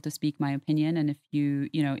entitled to speak my opinion, and if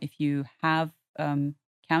you have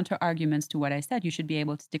counter arguments to what I said, you should be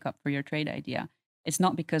able to stick up for your trade idea. It's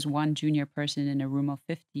not because one junior person in a room of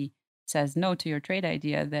 50 says no to your trade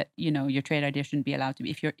idea that your trade idea shouldn't be allowed to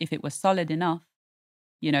be. If it was solid enough,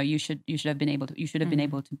 you should have been able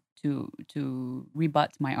to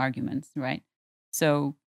rebut my arguments, right?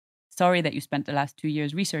 So sorry that you spent the last 2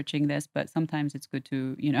 years researching this, but sometimes it's good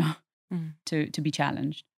to to be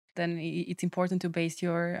challenged. then it's important to base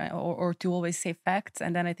your or to always say facts,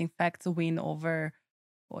 and then I think facts win over.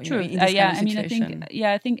 True. In this kind of situation.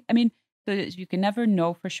 I think. So you can never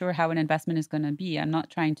know for sure how an investment is going to be. I'm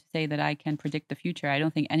not trying to say that I can predict the future. I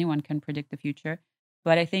don't think anyone can predict the future,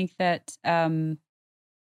 but I think that you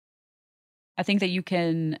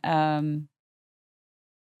can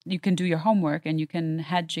do your homework and you can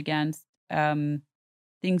hedge against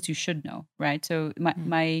things you should know, right? So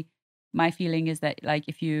my feeling is that, like,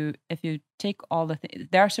 if you take all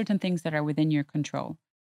there are certain things that are within your control,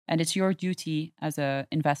 and it's your duty as an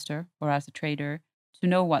investor or as a trader to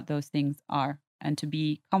know what those things are and to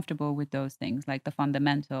be comfortable with those things, like the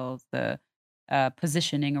fundamentals, the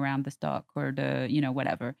positioning around the stock, or the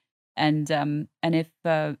whatever. And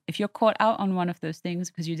if you're caught out on one of those things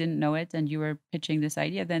because you didn't know it and you were pitching this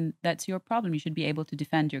idea, then that's your problem. You should be able to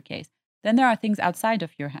defend your case. Then there are things outside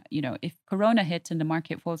of your, if Corona hits and the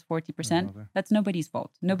market falls 40%, that's nobody's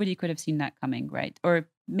fault. Nobody could have seen that coming, right? Or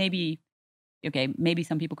maybe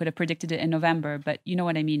some people could have predicted it in November, but you know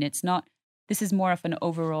what I mean? It's not. This is more of an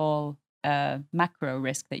overall macro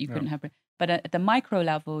risk that you couldn't have. But at the micro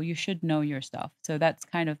level, you should know your stuff. So that's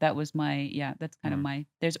kind of my.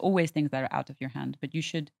 There's always things that are out of your hand, but you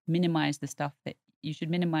should minimize the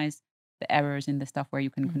errors in the stuff where you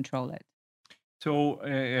can control it. So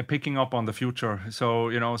picking up on the future, so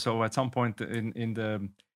at some point in the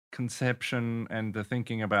conception and the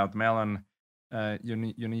thinking about Melon, you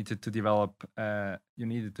needed to develop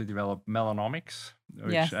melonomics,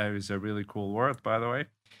 which is a really cool word, by the way.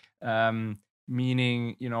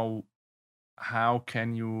 Meaning, how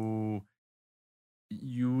can you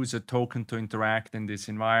use a token to interact in this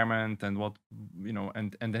environment, and what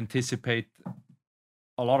and anticipate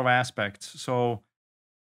a lot of aspects. So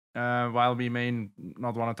while we may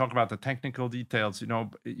not want to talk about the technical details,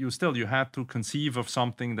 you had to conceive of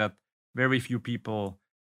something that very few people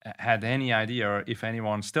had any idea, or if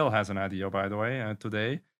anyone still has an idea, by the way,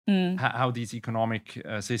 today, how these economic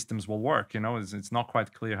systems will work. It's not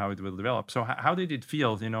quite clear how it will develop. So how did it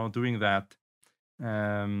feel, doing that?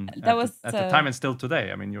 At the time and still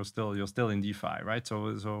today. I mean, you're still in DeFi, right?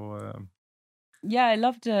 Yeah, I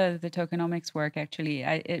loved the tokenomics work. Actually,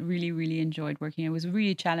 I really, really enjoyed working. It was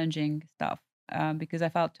really challenging stuff because I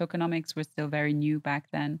felt tokenomics was still very new back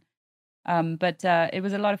then. But it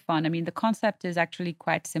was a lot of fun. I mean, the concept is actually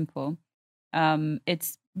quite simple.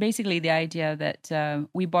 It's basically the idea that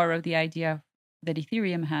we borrow the idea that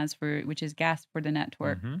Ethereum has which is gas for the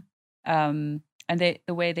network. And the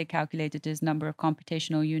way they calculate it is number of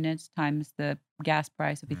computational units times the gas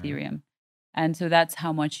price of Ethereum. And so that's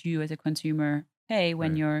how much you as a consumer pay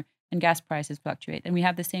when gas prices fluctuate. And we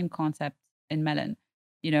have the same concept in Melon.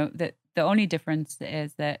 The only difference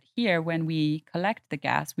is that here, when we collect the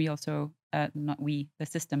gas, we also, the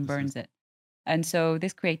system burns it. And so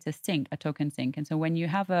this creates a token sink. And so when you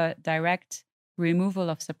have a direct removal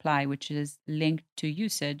of supply, which is linked to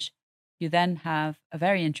usage, you then have a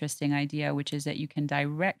very interesting idea, which is that you can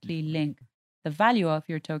directly link the value of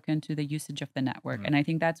your token to the usage of the network. And I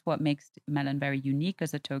think that's what makes Melon very unique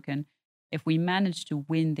as a token. If we manage to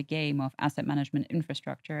win the game of asset management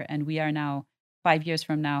infrastructure, and we are now 5 years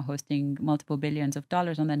from now hosting multiple billions of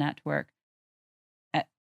dollars on the network, a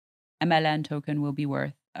MLN token will be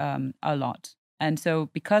worth a lot. And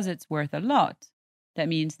so because it's worth a lot, that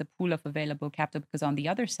means the pool of available capital, because on the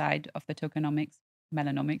other side of the tokenomics,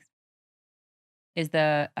 Melonomics, is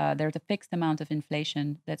there's a fixed amount of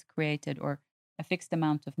inflation that's created, or a fixed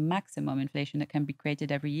amount of maximum inflation that can be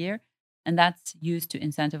created every year. And that's used to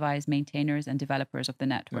incentivize maintainers and developers of the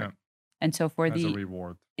network. Yeah. And so for as a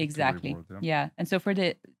reward. Exactly. And so for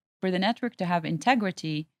the network to have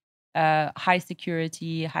integrity, high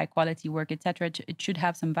security, high quality work, etc., it should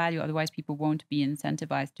have some value. Otherwise, people won't be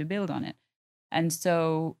incentivized to build on it. And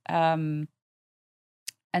so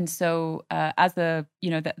as the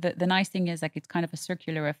nice thing is, like, it's kind of a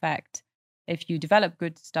circular effect. If you develop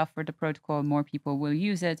good stuff for the protocol, more people will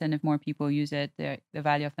use it, and if more people use it, the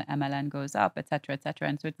value of the MLN goes up, etc., etc.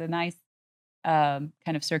 And so it's a nice kind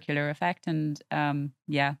of circular effect. And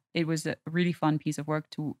it was a really fun piece of work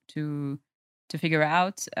to figure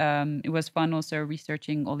out. It was fun also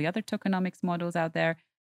researching all the other tokenomics models out there.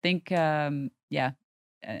 I think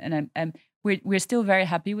we're still very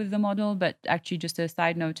happy with the model, but actually, just a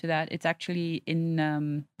side note to that, it's actually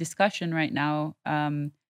in discussion right now.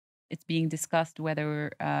 It's being discussed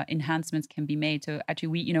whether enhancements can be made. So actually,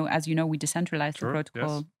 we decentralized the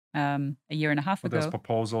protocol a year and a half ago. There's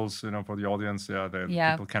proposals, for the audience.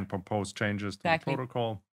 People can propose changes to the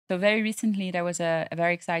protocol. So very recently, there was a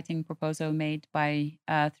very exciting proposal made by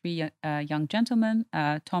three young gentlemen,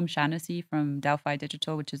 Tom Shaughnessy from Delphi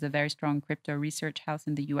Digital, which is a very strong crypto research house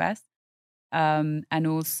in the US, and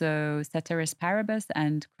also Ceteris Paribus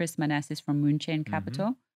and Chris Manessis from Moonchain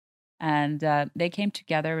Capital. And they came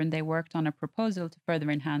together and they worked on a proposal to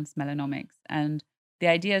further enhance Melanomics. And the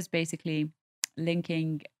idea is basically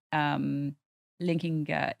linking instead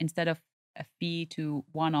of a fee to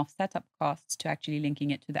one-off setup costs to actually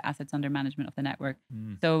linking it to the assets under management of the network.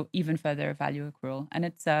 So even further value accrual. And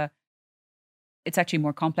it's actually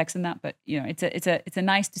more complex than that, but it's a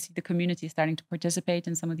nice to see the community starting to participate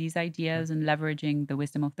in some of these ideas and leveraging the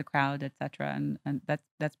wisdom of the crowd, etc. And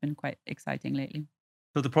that's been quite exciting lately.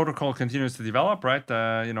 So the protocol continues to develop, right?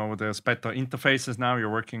 There's better interfaces now.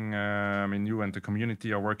 You're working, you and the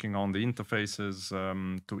community are working on the interfaces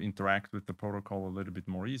to interact with the protocol a little bit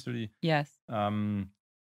more easily. Yes. I've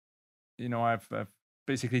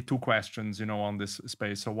basically two questions, on this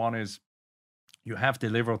space. So one is, you have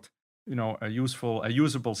delivered, a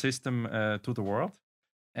usable system to the world,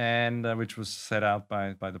 and which was set out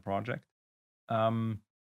by the project.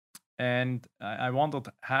 And I wondered,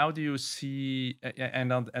 how do you see,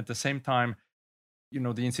 and at the same time,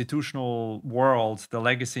 the institutional world, the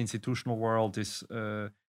legacy institutional world is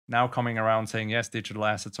now coming around saying, yes, digital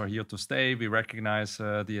assets are here to stay. We recognize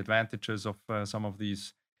the advantages of some of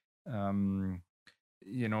these,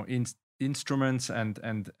 instruments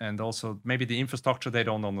and also maybe the infrastructure they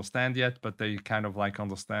don't understand yet, but they kind of like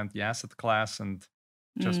understand the asset class and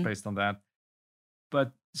just based on that.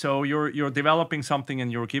 But so you're developing something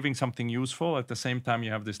and you're giving something useful. At the same time,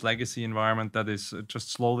 you have this legacy environment that is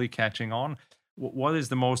just slowly catching on. What is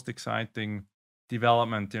the most exciting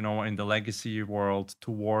development, in the legacy world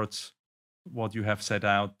towards what you have set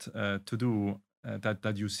out to do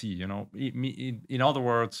that you see? In other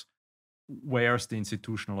words, where's the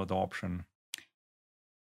institutional adoption?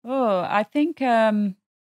 Oh, I think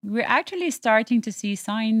we're actually starting to see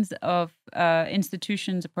signs of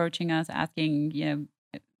institutions approaching us asking,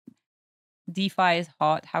 DeFi is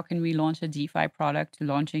hot. How can we launch a DeFi product?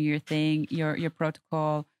 Launching your thing, your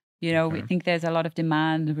protocol. We think there's a lot of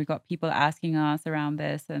demand. We've got people asking us around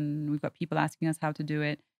this, and we've got people asking us how to do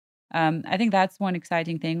it. I think that's one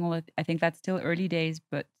exciting thing. Well, I think that's still early days,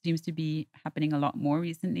 but seems to be happening a lot more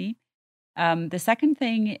recently. The second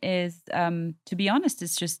thing is, to be honest,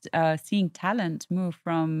 it's just seeing talent move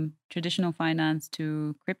from traditional finance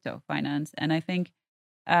to crypto finance, and I think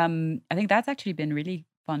that's actually been really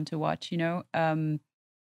fun to watch.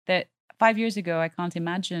 That 5 years ago, I can't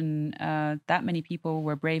imagine that many people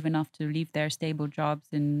were brave enough to leave their stable jobs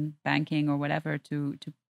in banking or whatever to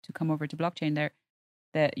come over to blockchain.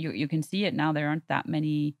 That you can see it now. There aren't that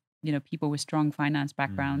many people with strong finance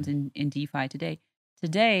backgrounds in DeFi today.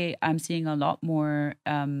 Today, I'm seeing a lot more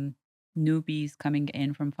newbies coming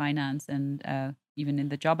in from finance, and even in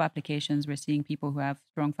the job applications, we're seeing people who have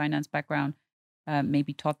strong finance background,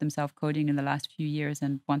 maybe taught themselves coding in the last few years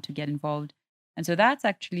and want to get involved. And so that's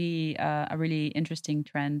actually a really interesting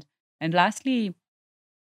trend. And lastly,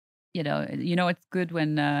 it's good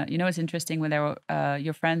when it's interesting when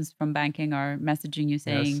your friends from banking are messaging you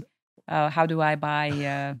saying, "How do I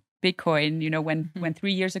buy Bitcoin?" When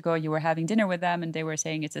 3 years ago you were having dinner with them and they were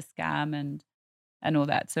saying it's a scam and all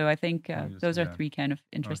that. So I think those are three kind of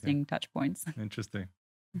interesting touch points. Interesting.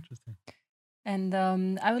 And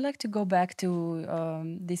I would like to go back to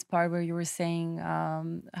this part where you were saying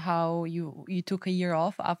how you took a year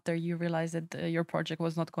off after you realized that your project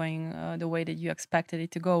was not going the way that you expected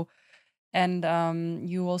it to go. And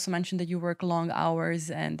you also mentioned that you work long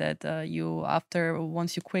hours and that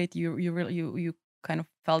once you quit, you kind of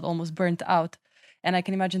felt almost burnt out. And I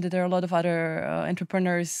can imagine that there are a lot of other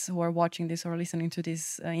entrepreneurs who are watching this or listening to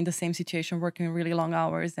this in the same situation, working really long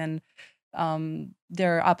hours, and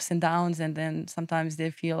there are ups and downs, and then sometimes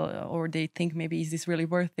they feel or they think, maybe is this really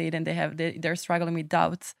worth it, and they're struggling with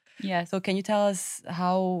doubts. Yeah. So can you tell us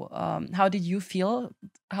how did you feel?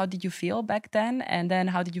 How did you feel back then? And then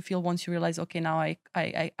how did you feel once you realized, okay, now I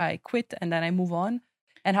quit and then I move on?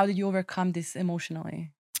 And how did you overcome this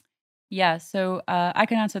emotionally? Yeah, so I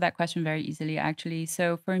can answer that question very easily, actually.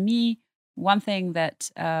 So for me, one thing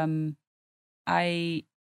that I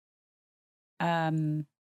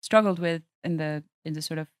struggled with in the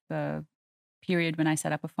sort of period when I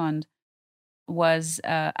set up a fund was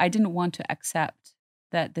I didn't want to accept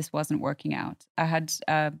that this wasn't working out. I had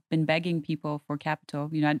been begging people for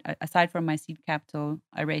capital. Aside from my seed capital,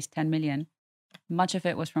 I raised 10 million. Much of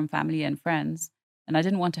it was from family and friends. And I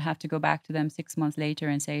didn't want to have to go back to them 6 months later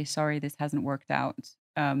and say, sorry, this hasn't worked out,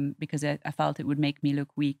 because I felt it would make me look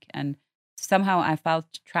weak. And somehow I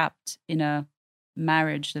felt trapped in a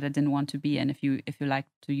marriage that I didn't want to be in, if you like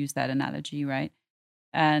to use that analogy, right?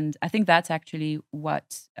 And I think that's actually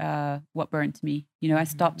what burnt me. I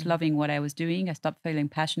stopped loving what I was doing. I stopped feeling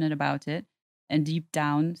passionate about it, and deep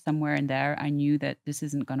down, somewhere in there, I knew that this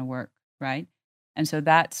isn't going to work, right? And so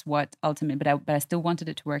that's what ultimately. But I still wanted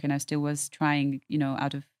it to work, and I still was trying,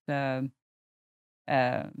 out of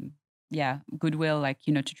goodwill, like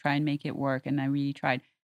to try and make it work. And I really tried.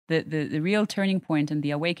 The real turning point and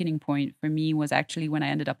the awakening point for me was actually when I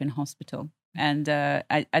ended up in hospital. And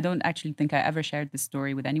I don't actually think I ever shared this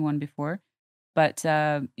story with anyone before. But,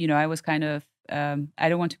 I was kind of, I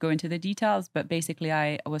don't want to go into the details, but basically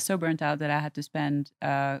I was so burnt out that I had to spend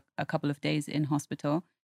a couple of days in hospital.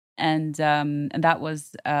 And that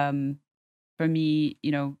was, for me,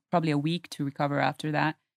 probably a week to recover after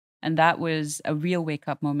that. And that was a real wake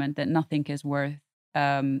up moment that nothing is worth,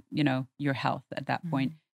 your health at that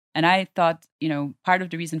point. And I thought, part of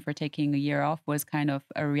the reason for taking a year off was kind of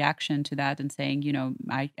a reaction to that and saying,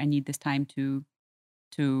 I need this time to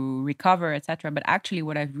recover, etc. But actually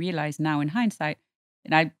what I've realized now in hindsight,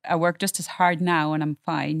 and I work just as hard now and I'm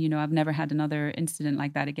fine, I've never had another incident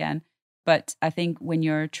like that again. But I think when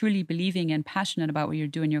you're truly believing and passionate about what you're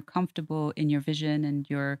doing, you're comfortable in your vision and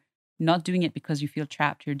you're not doing it because you feel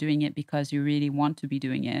trapped, you're doing it because you really want to be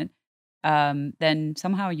doing it. Then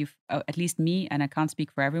somehow you've, at least me, and I can't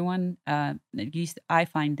speak for everyone, at least I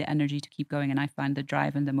find the energy to keep going and I find the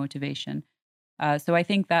drive and the motivation. So I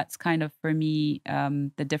think that's kind of, for me,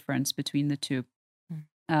 the difference between the two.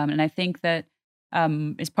 And I think that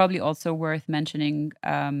it's probably also worth mentioning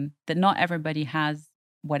that not everybody has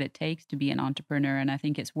what it takes to be an entrepreneur. And I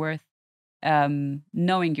think it's worth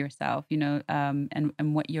knowing yourself,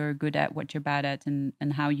 and what you're good at, what you're bad at,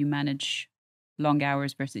 and how you manage long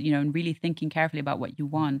hours versus, and really thinking carefully about what you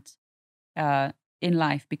want in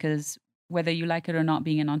life, because whether you like it or not,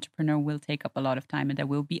 being an entrepreneur will take up a lot of time and there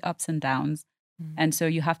will be ups and downs. And so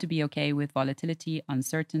you have to be okay with volatility,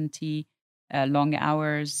 uncertainty, long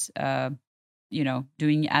hours, doing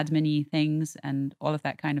admin-y things and all of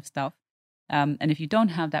that kind of stuff. And if you don't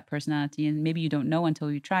have that personality, and maybe you don't know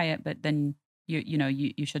until you try it, but then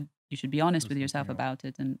you should be honest with yourself about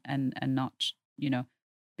it and not,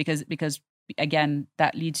 because again,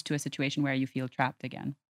 that leads to a situation where you feel trapped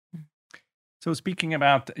again. So speaking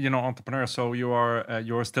about entrepreneurs, so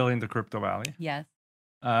you're still in the crypto valley. Yes.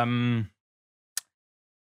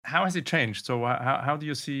 How has it changed? So how do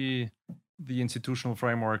you see the institutional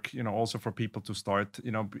framework? Also for people to start.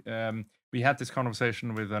 We had this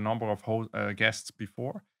conversation with a number of guests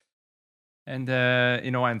before, and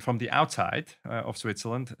and from the outside of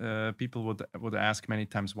Switzerland, people would ask many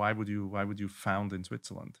times, why would you found in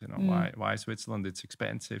Switzerland? Why Switzerland? It's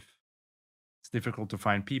expensive. It's difficult to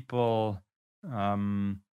find people.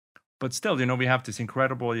 But still, we have this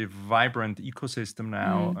incredibly vibrant ecosystem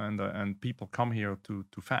now, and people come here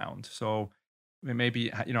to found. So maybe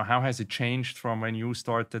how has it changed from when you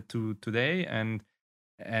started to today, and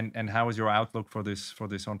how is your outlook for this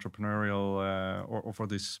entrepreneurial or for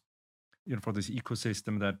this for this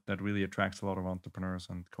ecosystem that really attracts a lot of entrepreneurs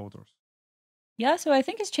and coders? Yeah, so I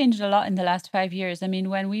think it's changed a lot in the last 5 years. I mean,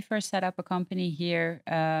 when we first set up a company here,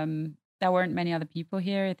 there weren't many other people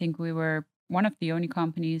here. I think we were one of the only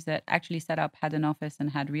companies that actually set up, had an office, and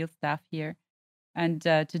had real staff here. And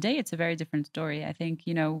today it's a very different story. I think,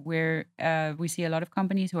 we see a lot of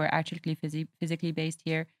companies who are actually physically based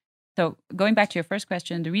here. So going back to your first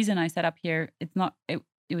question, the reason I set up here, it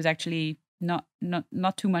was actually not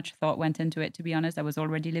too much thought went into it, to be honest. I was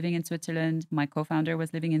already living in Switzerland. My co-founder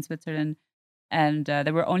was living in Switzerland. And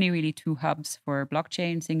there were only really two hubs for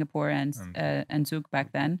blockchain, Singapore and Zug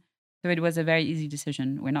back then. So it was a very easy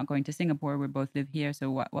decision. We're not going to Singapore. We both live here. So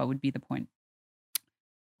what would be the point?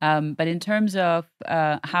 But in terms of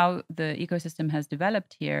how the ecosystem has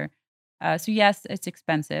developed here, so yes, it's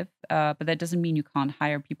expensive, but that doesn't mean you can't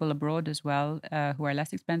hire people abroad as well who are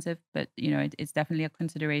less expensive. But it's definitely a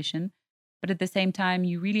consideration. But at the same time,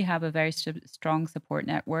 you really have a very strong support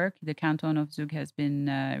network. The canton of Zug has been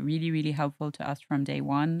really, really helpful to us from day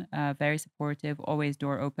one. Very supportive, always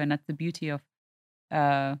door open. That's the beauty of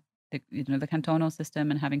the cantonal system,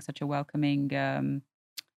 and having such a welcoming,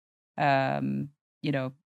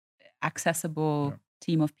 accessible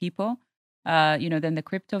team of people. Then the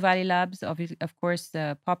Crypto Valley Labs, obviously, of course,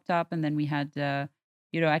 popped up, and then we had.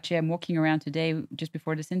 Actually, I'm walking around today just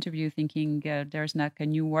before this interview, thinking there's like a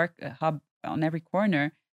new work hub on every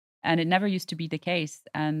corner, and it never used to be the case.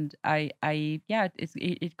 And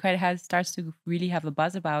it quite starts to really have a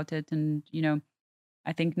buzz about it. And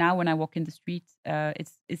I think now when I walk in the streets,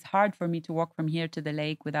 it's hard for me to walk from here to the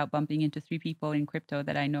lake without bumping into 3 people in crypto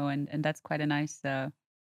that I know, and that's quite a nice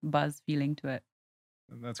buzz feeling to it.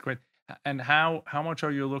 That's great. And how much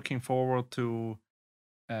are you looking forward to?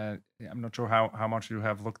 I'm not sure how much you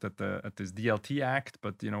have looked at this DLT Act,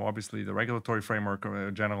 but obviously the regulatory framework.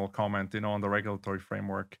 A general comment, on the regulatory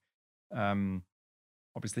framework.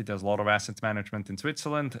 Obviously, there's a lot of assets management in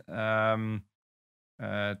Switzerland.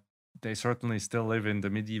 They certainly still live in the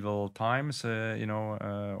medieval times,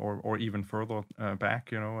 or even further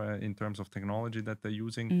back, in terms of technology that they're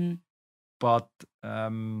using. But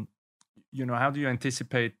how do you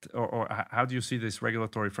anticipate, or how do you see this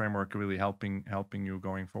regulatory framework really helping you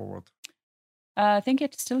going forward? I think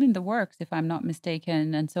it's still in the works, if I'm not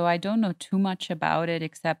mistaken, and so I don't know too much about it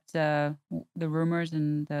except the rumors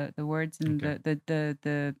and the words and Okay.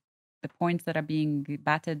 the points that are being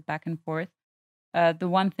batted back and forth. The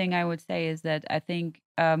one thing I would say is that I think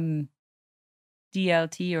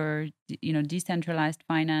DLT, or decentralized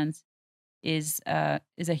finance, is a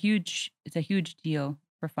huge deal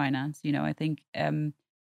for finance. I think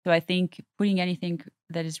so. I think putting anything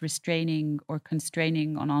that is restraining or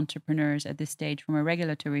constraining on entrepreneurs at this stage from a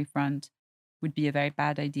regulatory front would be a very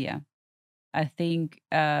bad idea. I think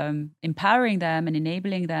empowering them and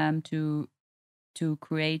enabling them to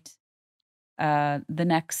create the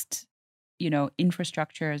next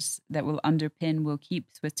infrastructures that will keep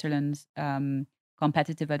Switzerland's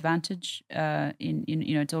competitive advantage.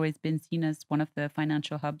 It's always been seen as one of the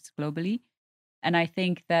financial hubs globally, and I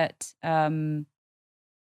think that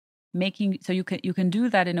you can do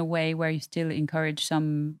that in a way where you still encourage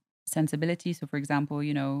some sensibility. So, for example, if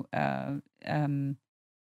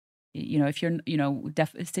you're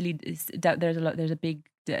there's a big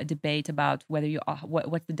debate about whether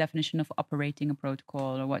what's the definition of operating a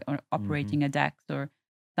protocol, or operating a DEX or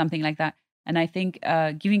something like that. And I think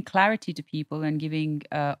giving clarity to people and giving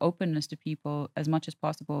openness to people as much as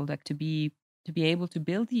possible, like to be able to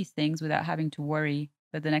build these things without having to worry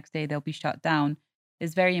that the next day they'll be shut down,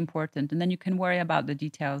 is very important. And then you can worry about the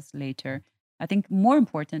details later. I think more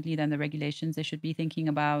importantly than the regulations, they should be thinking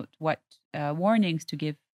about what warnings to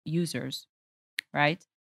give users, right?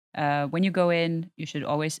 When you go in, you should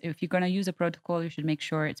always, if you're going to use a protocol, you should make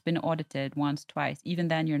sure it's been audited once, twice. Even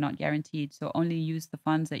then, you're not guaranteed. So only use the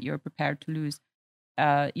funds that you're prepared to lose.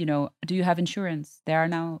 Do you have insurance? There are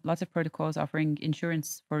now lots of protocols offering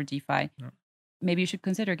insurance for DeFi. Yeah. Maybe you should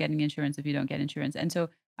consider getting insurance if you don't get insurance. And so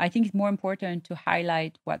I think it's more important to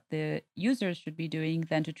highlight what the users should be doing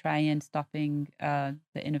than to try and stopping the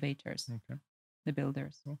innovators, the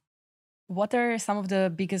builders. Cool. What are some of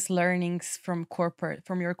the biggest learnings from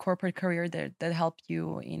your corporate career that helped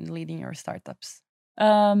you in leading your startups?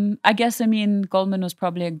 I guess, Goldman was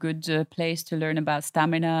probably a good place to learn about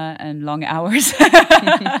stamina and long hours,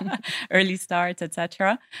 early starts,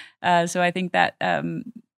 etc. So I think that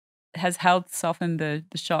has helped soften the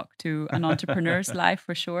shock to an entrepreneur's life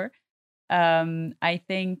for sure. I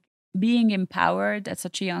think being empowered at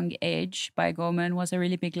such a young age by Goldman was a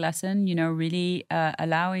really big lesson, really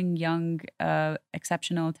allowing young,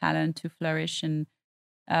 exceptional talent to flourish. And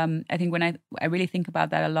I think when I really think about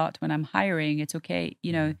that a lot when I'm hiring, it's okay,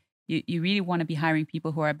 you really want to be hiring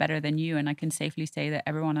people who are better than you. And I can safely say that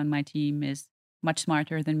everyone on my team is much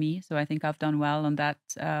smarter than me. So I think I've done well on that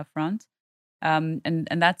front. And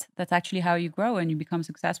that's actually how you grow and you become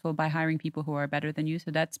successful, by hiring people who are better than you. So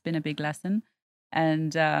that's been a big lesson.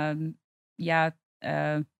 And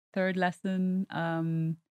third lesson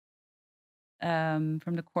from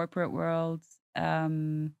the corporate world, I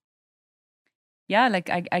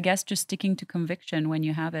guess just sticking to conviction when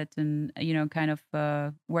you have it, and kind of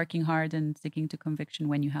working hard and sticking to conviction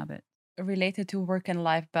when you have it. Related to work and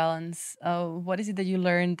life balance, what is it that you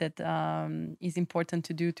learned that is important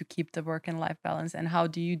to do to keep the work and life balance, and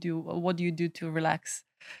what do you do to relax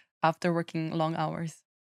after working long hours?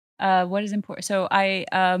 What is important? So I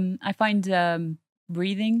find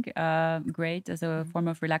breathing great as a form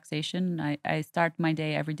of relaxation. I start my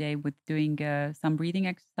day every day with doing some breathing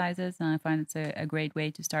exercises, and I find it's a great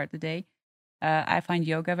way to start the day. I find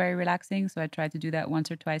yoga very relaxing, so I try to do that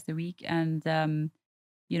once or twice a week. And and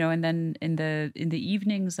then in the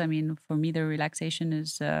evenings, for me the relaxation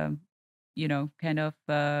is kind of.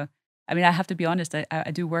 I have to be honest.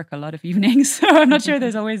 I do work a lot of evenings, so I'm not sure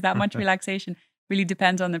there's always that much relaxation. Really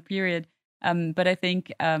depends on the period. But I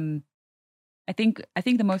think the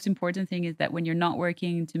most important thing is that when you're not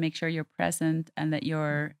working, to make sure you're present and that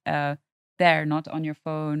you're there, not on your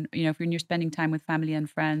phone. When you're spending time with family and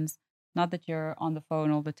friends, not that you're on the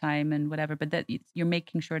phone all the time and whatever, but that you're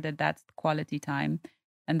making sure that that's quality time,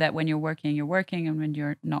 and that when you're working, and when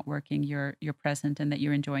you're not working, you're present, and that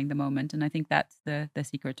you're enjoying the moment. And I think that's the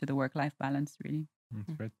secret to the work-life balance, really.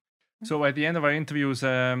 That's great. So at the end of our interviews,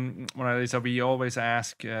 Mona Lisa, we always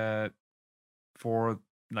ask for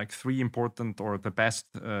like 3 important or the best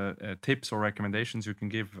tips or recommendations you can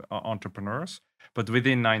give entrepreneurs, but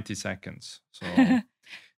within 90 seconds.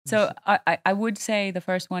 So I would say the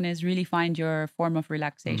first one is really find your form of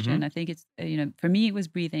relaxation. I think it's, for me, it was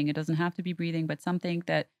breathing. It doesn't have to be breathing, but something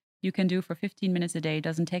that you can do for 15 minutes a day. It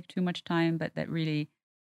doesn't take too much time, but that really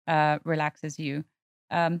relaxes you.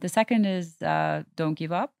 The second is don't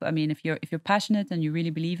give up. I mean, if you're passionate and you really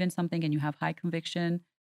believe in something and you have high conviction,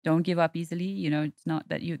 don't give up easily. It's not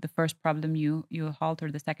that the first problem you halt, or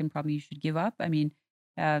the second problem you should give up. I mean,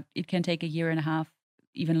 it can take a year and a half,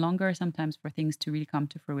 even longer sometimes, for things to really come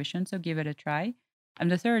to fruition. So give it a try.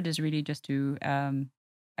 And the third is really just to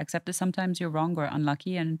accept that sometimes you're wrong or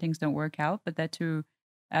unlucky and things don't work out, but that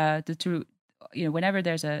whenever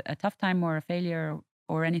there's a tough time or a failure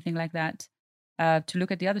or anything like that, to look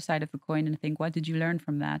at the other side of the coin and think, what did you learn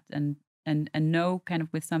from that? And know kind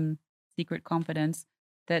of with some secret confidence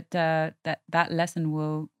that that lesson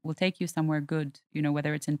will take you somewhere good,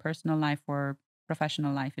 whether it's in personal life or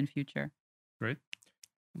professional life in future. Great.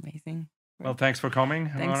 Amazing. Well, thanks for coming.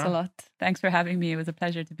 Thanks Ramona. a lot. Thanks for having me. It was a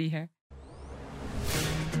pleasure to be here.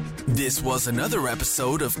 This was another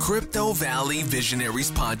episode of Crypto Valley Visionaries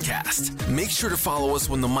Podcast. Make sure to follow us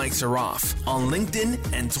when the mics are off on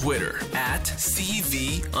LinkedIn and Twitter at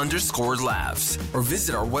CV_labs, or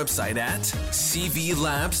visit our website at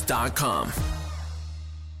cvlabs.com.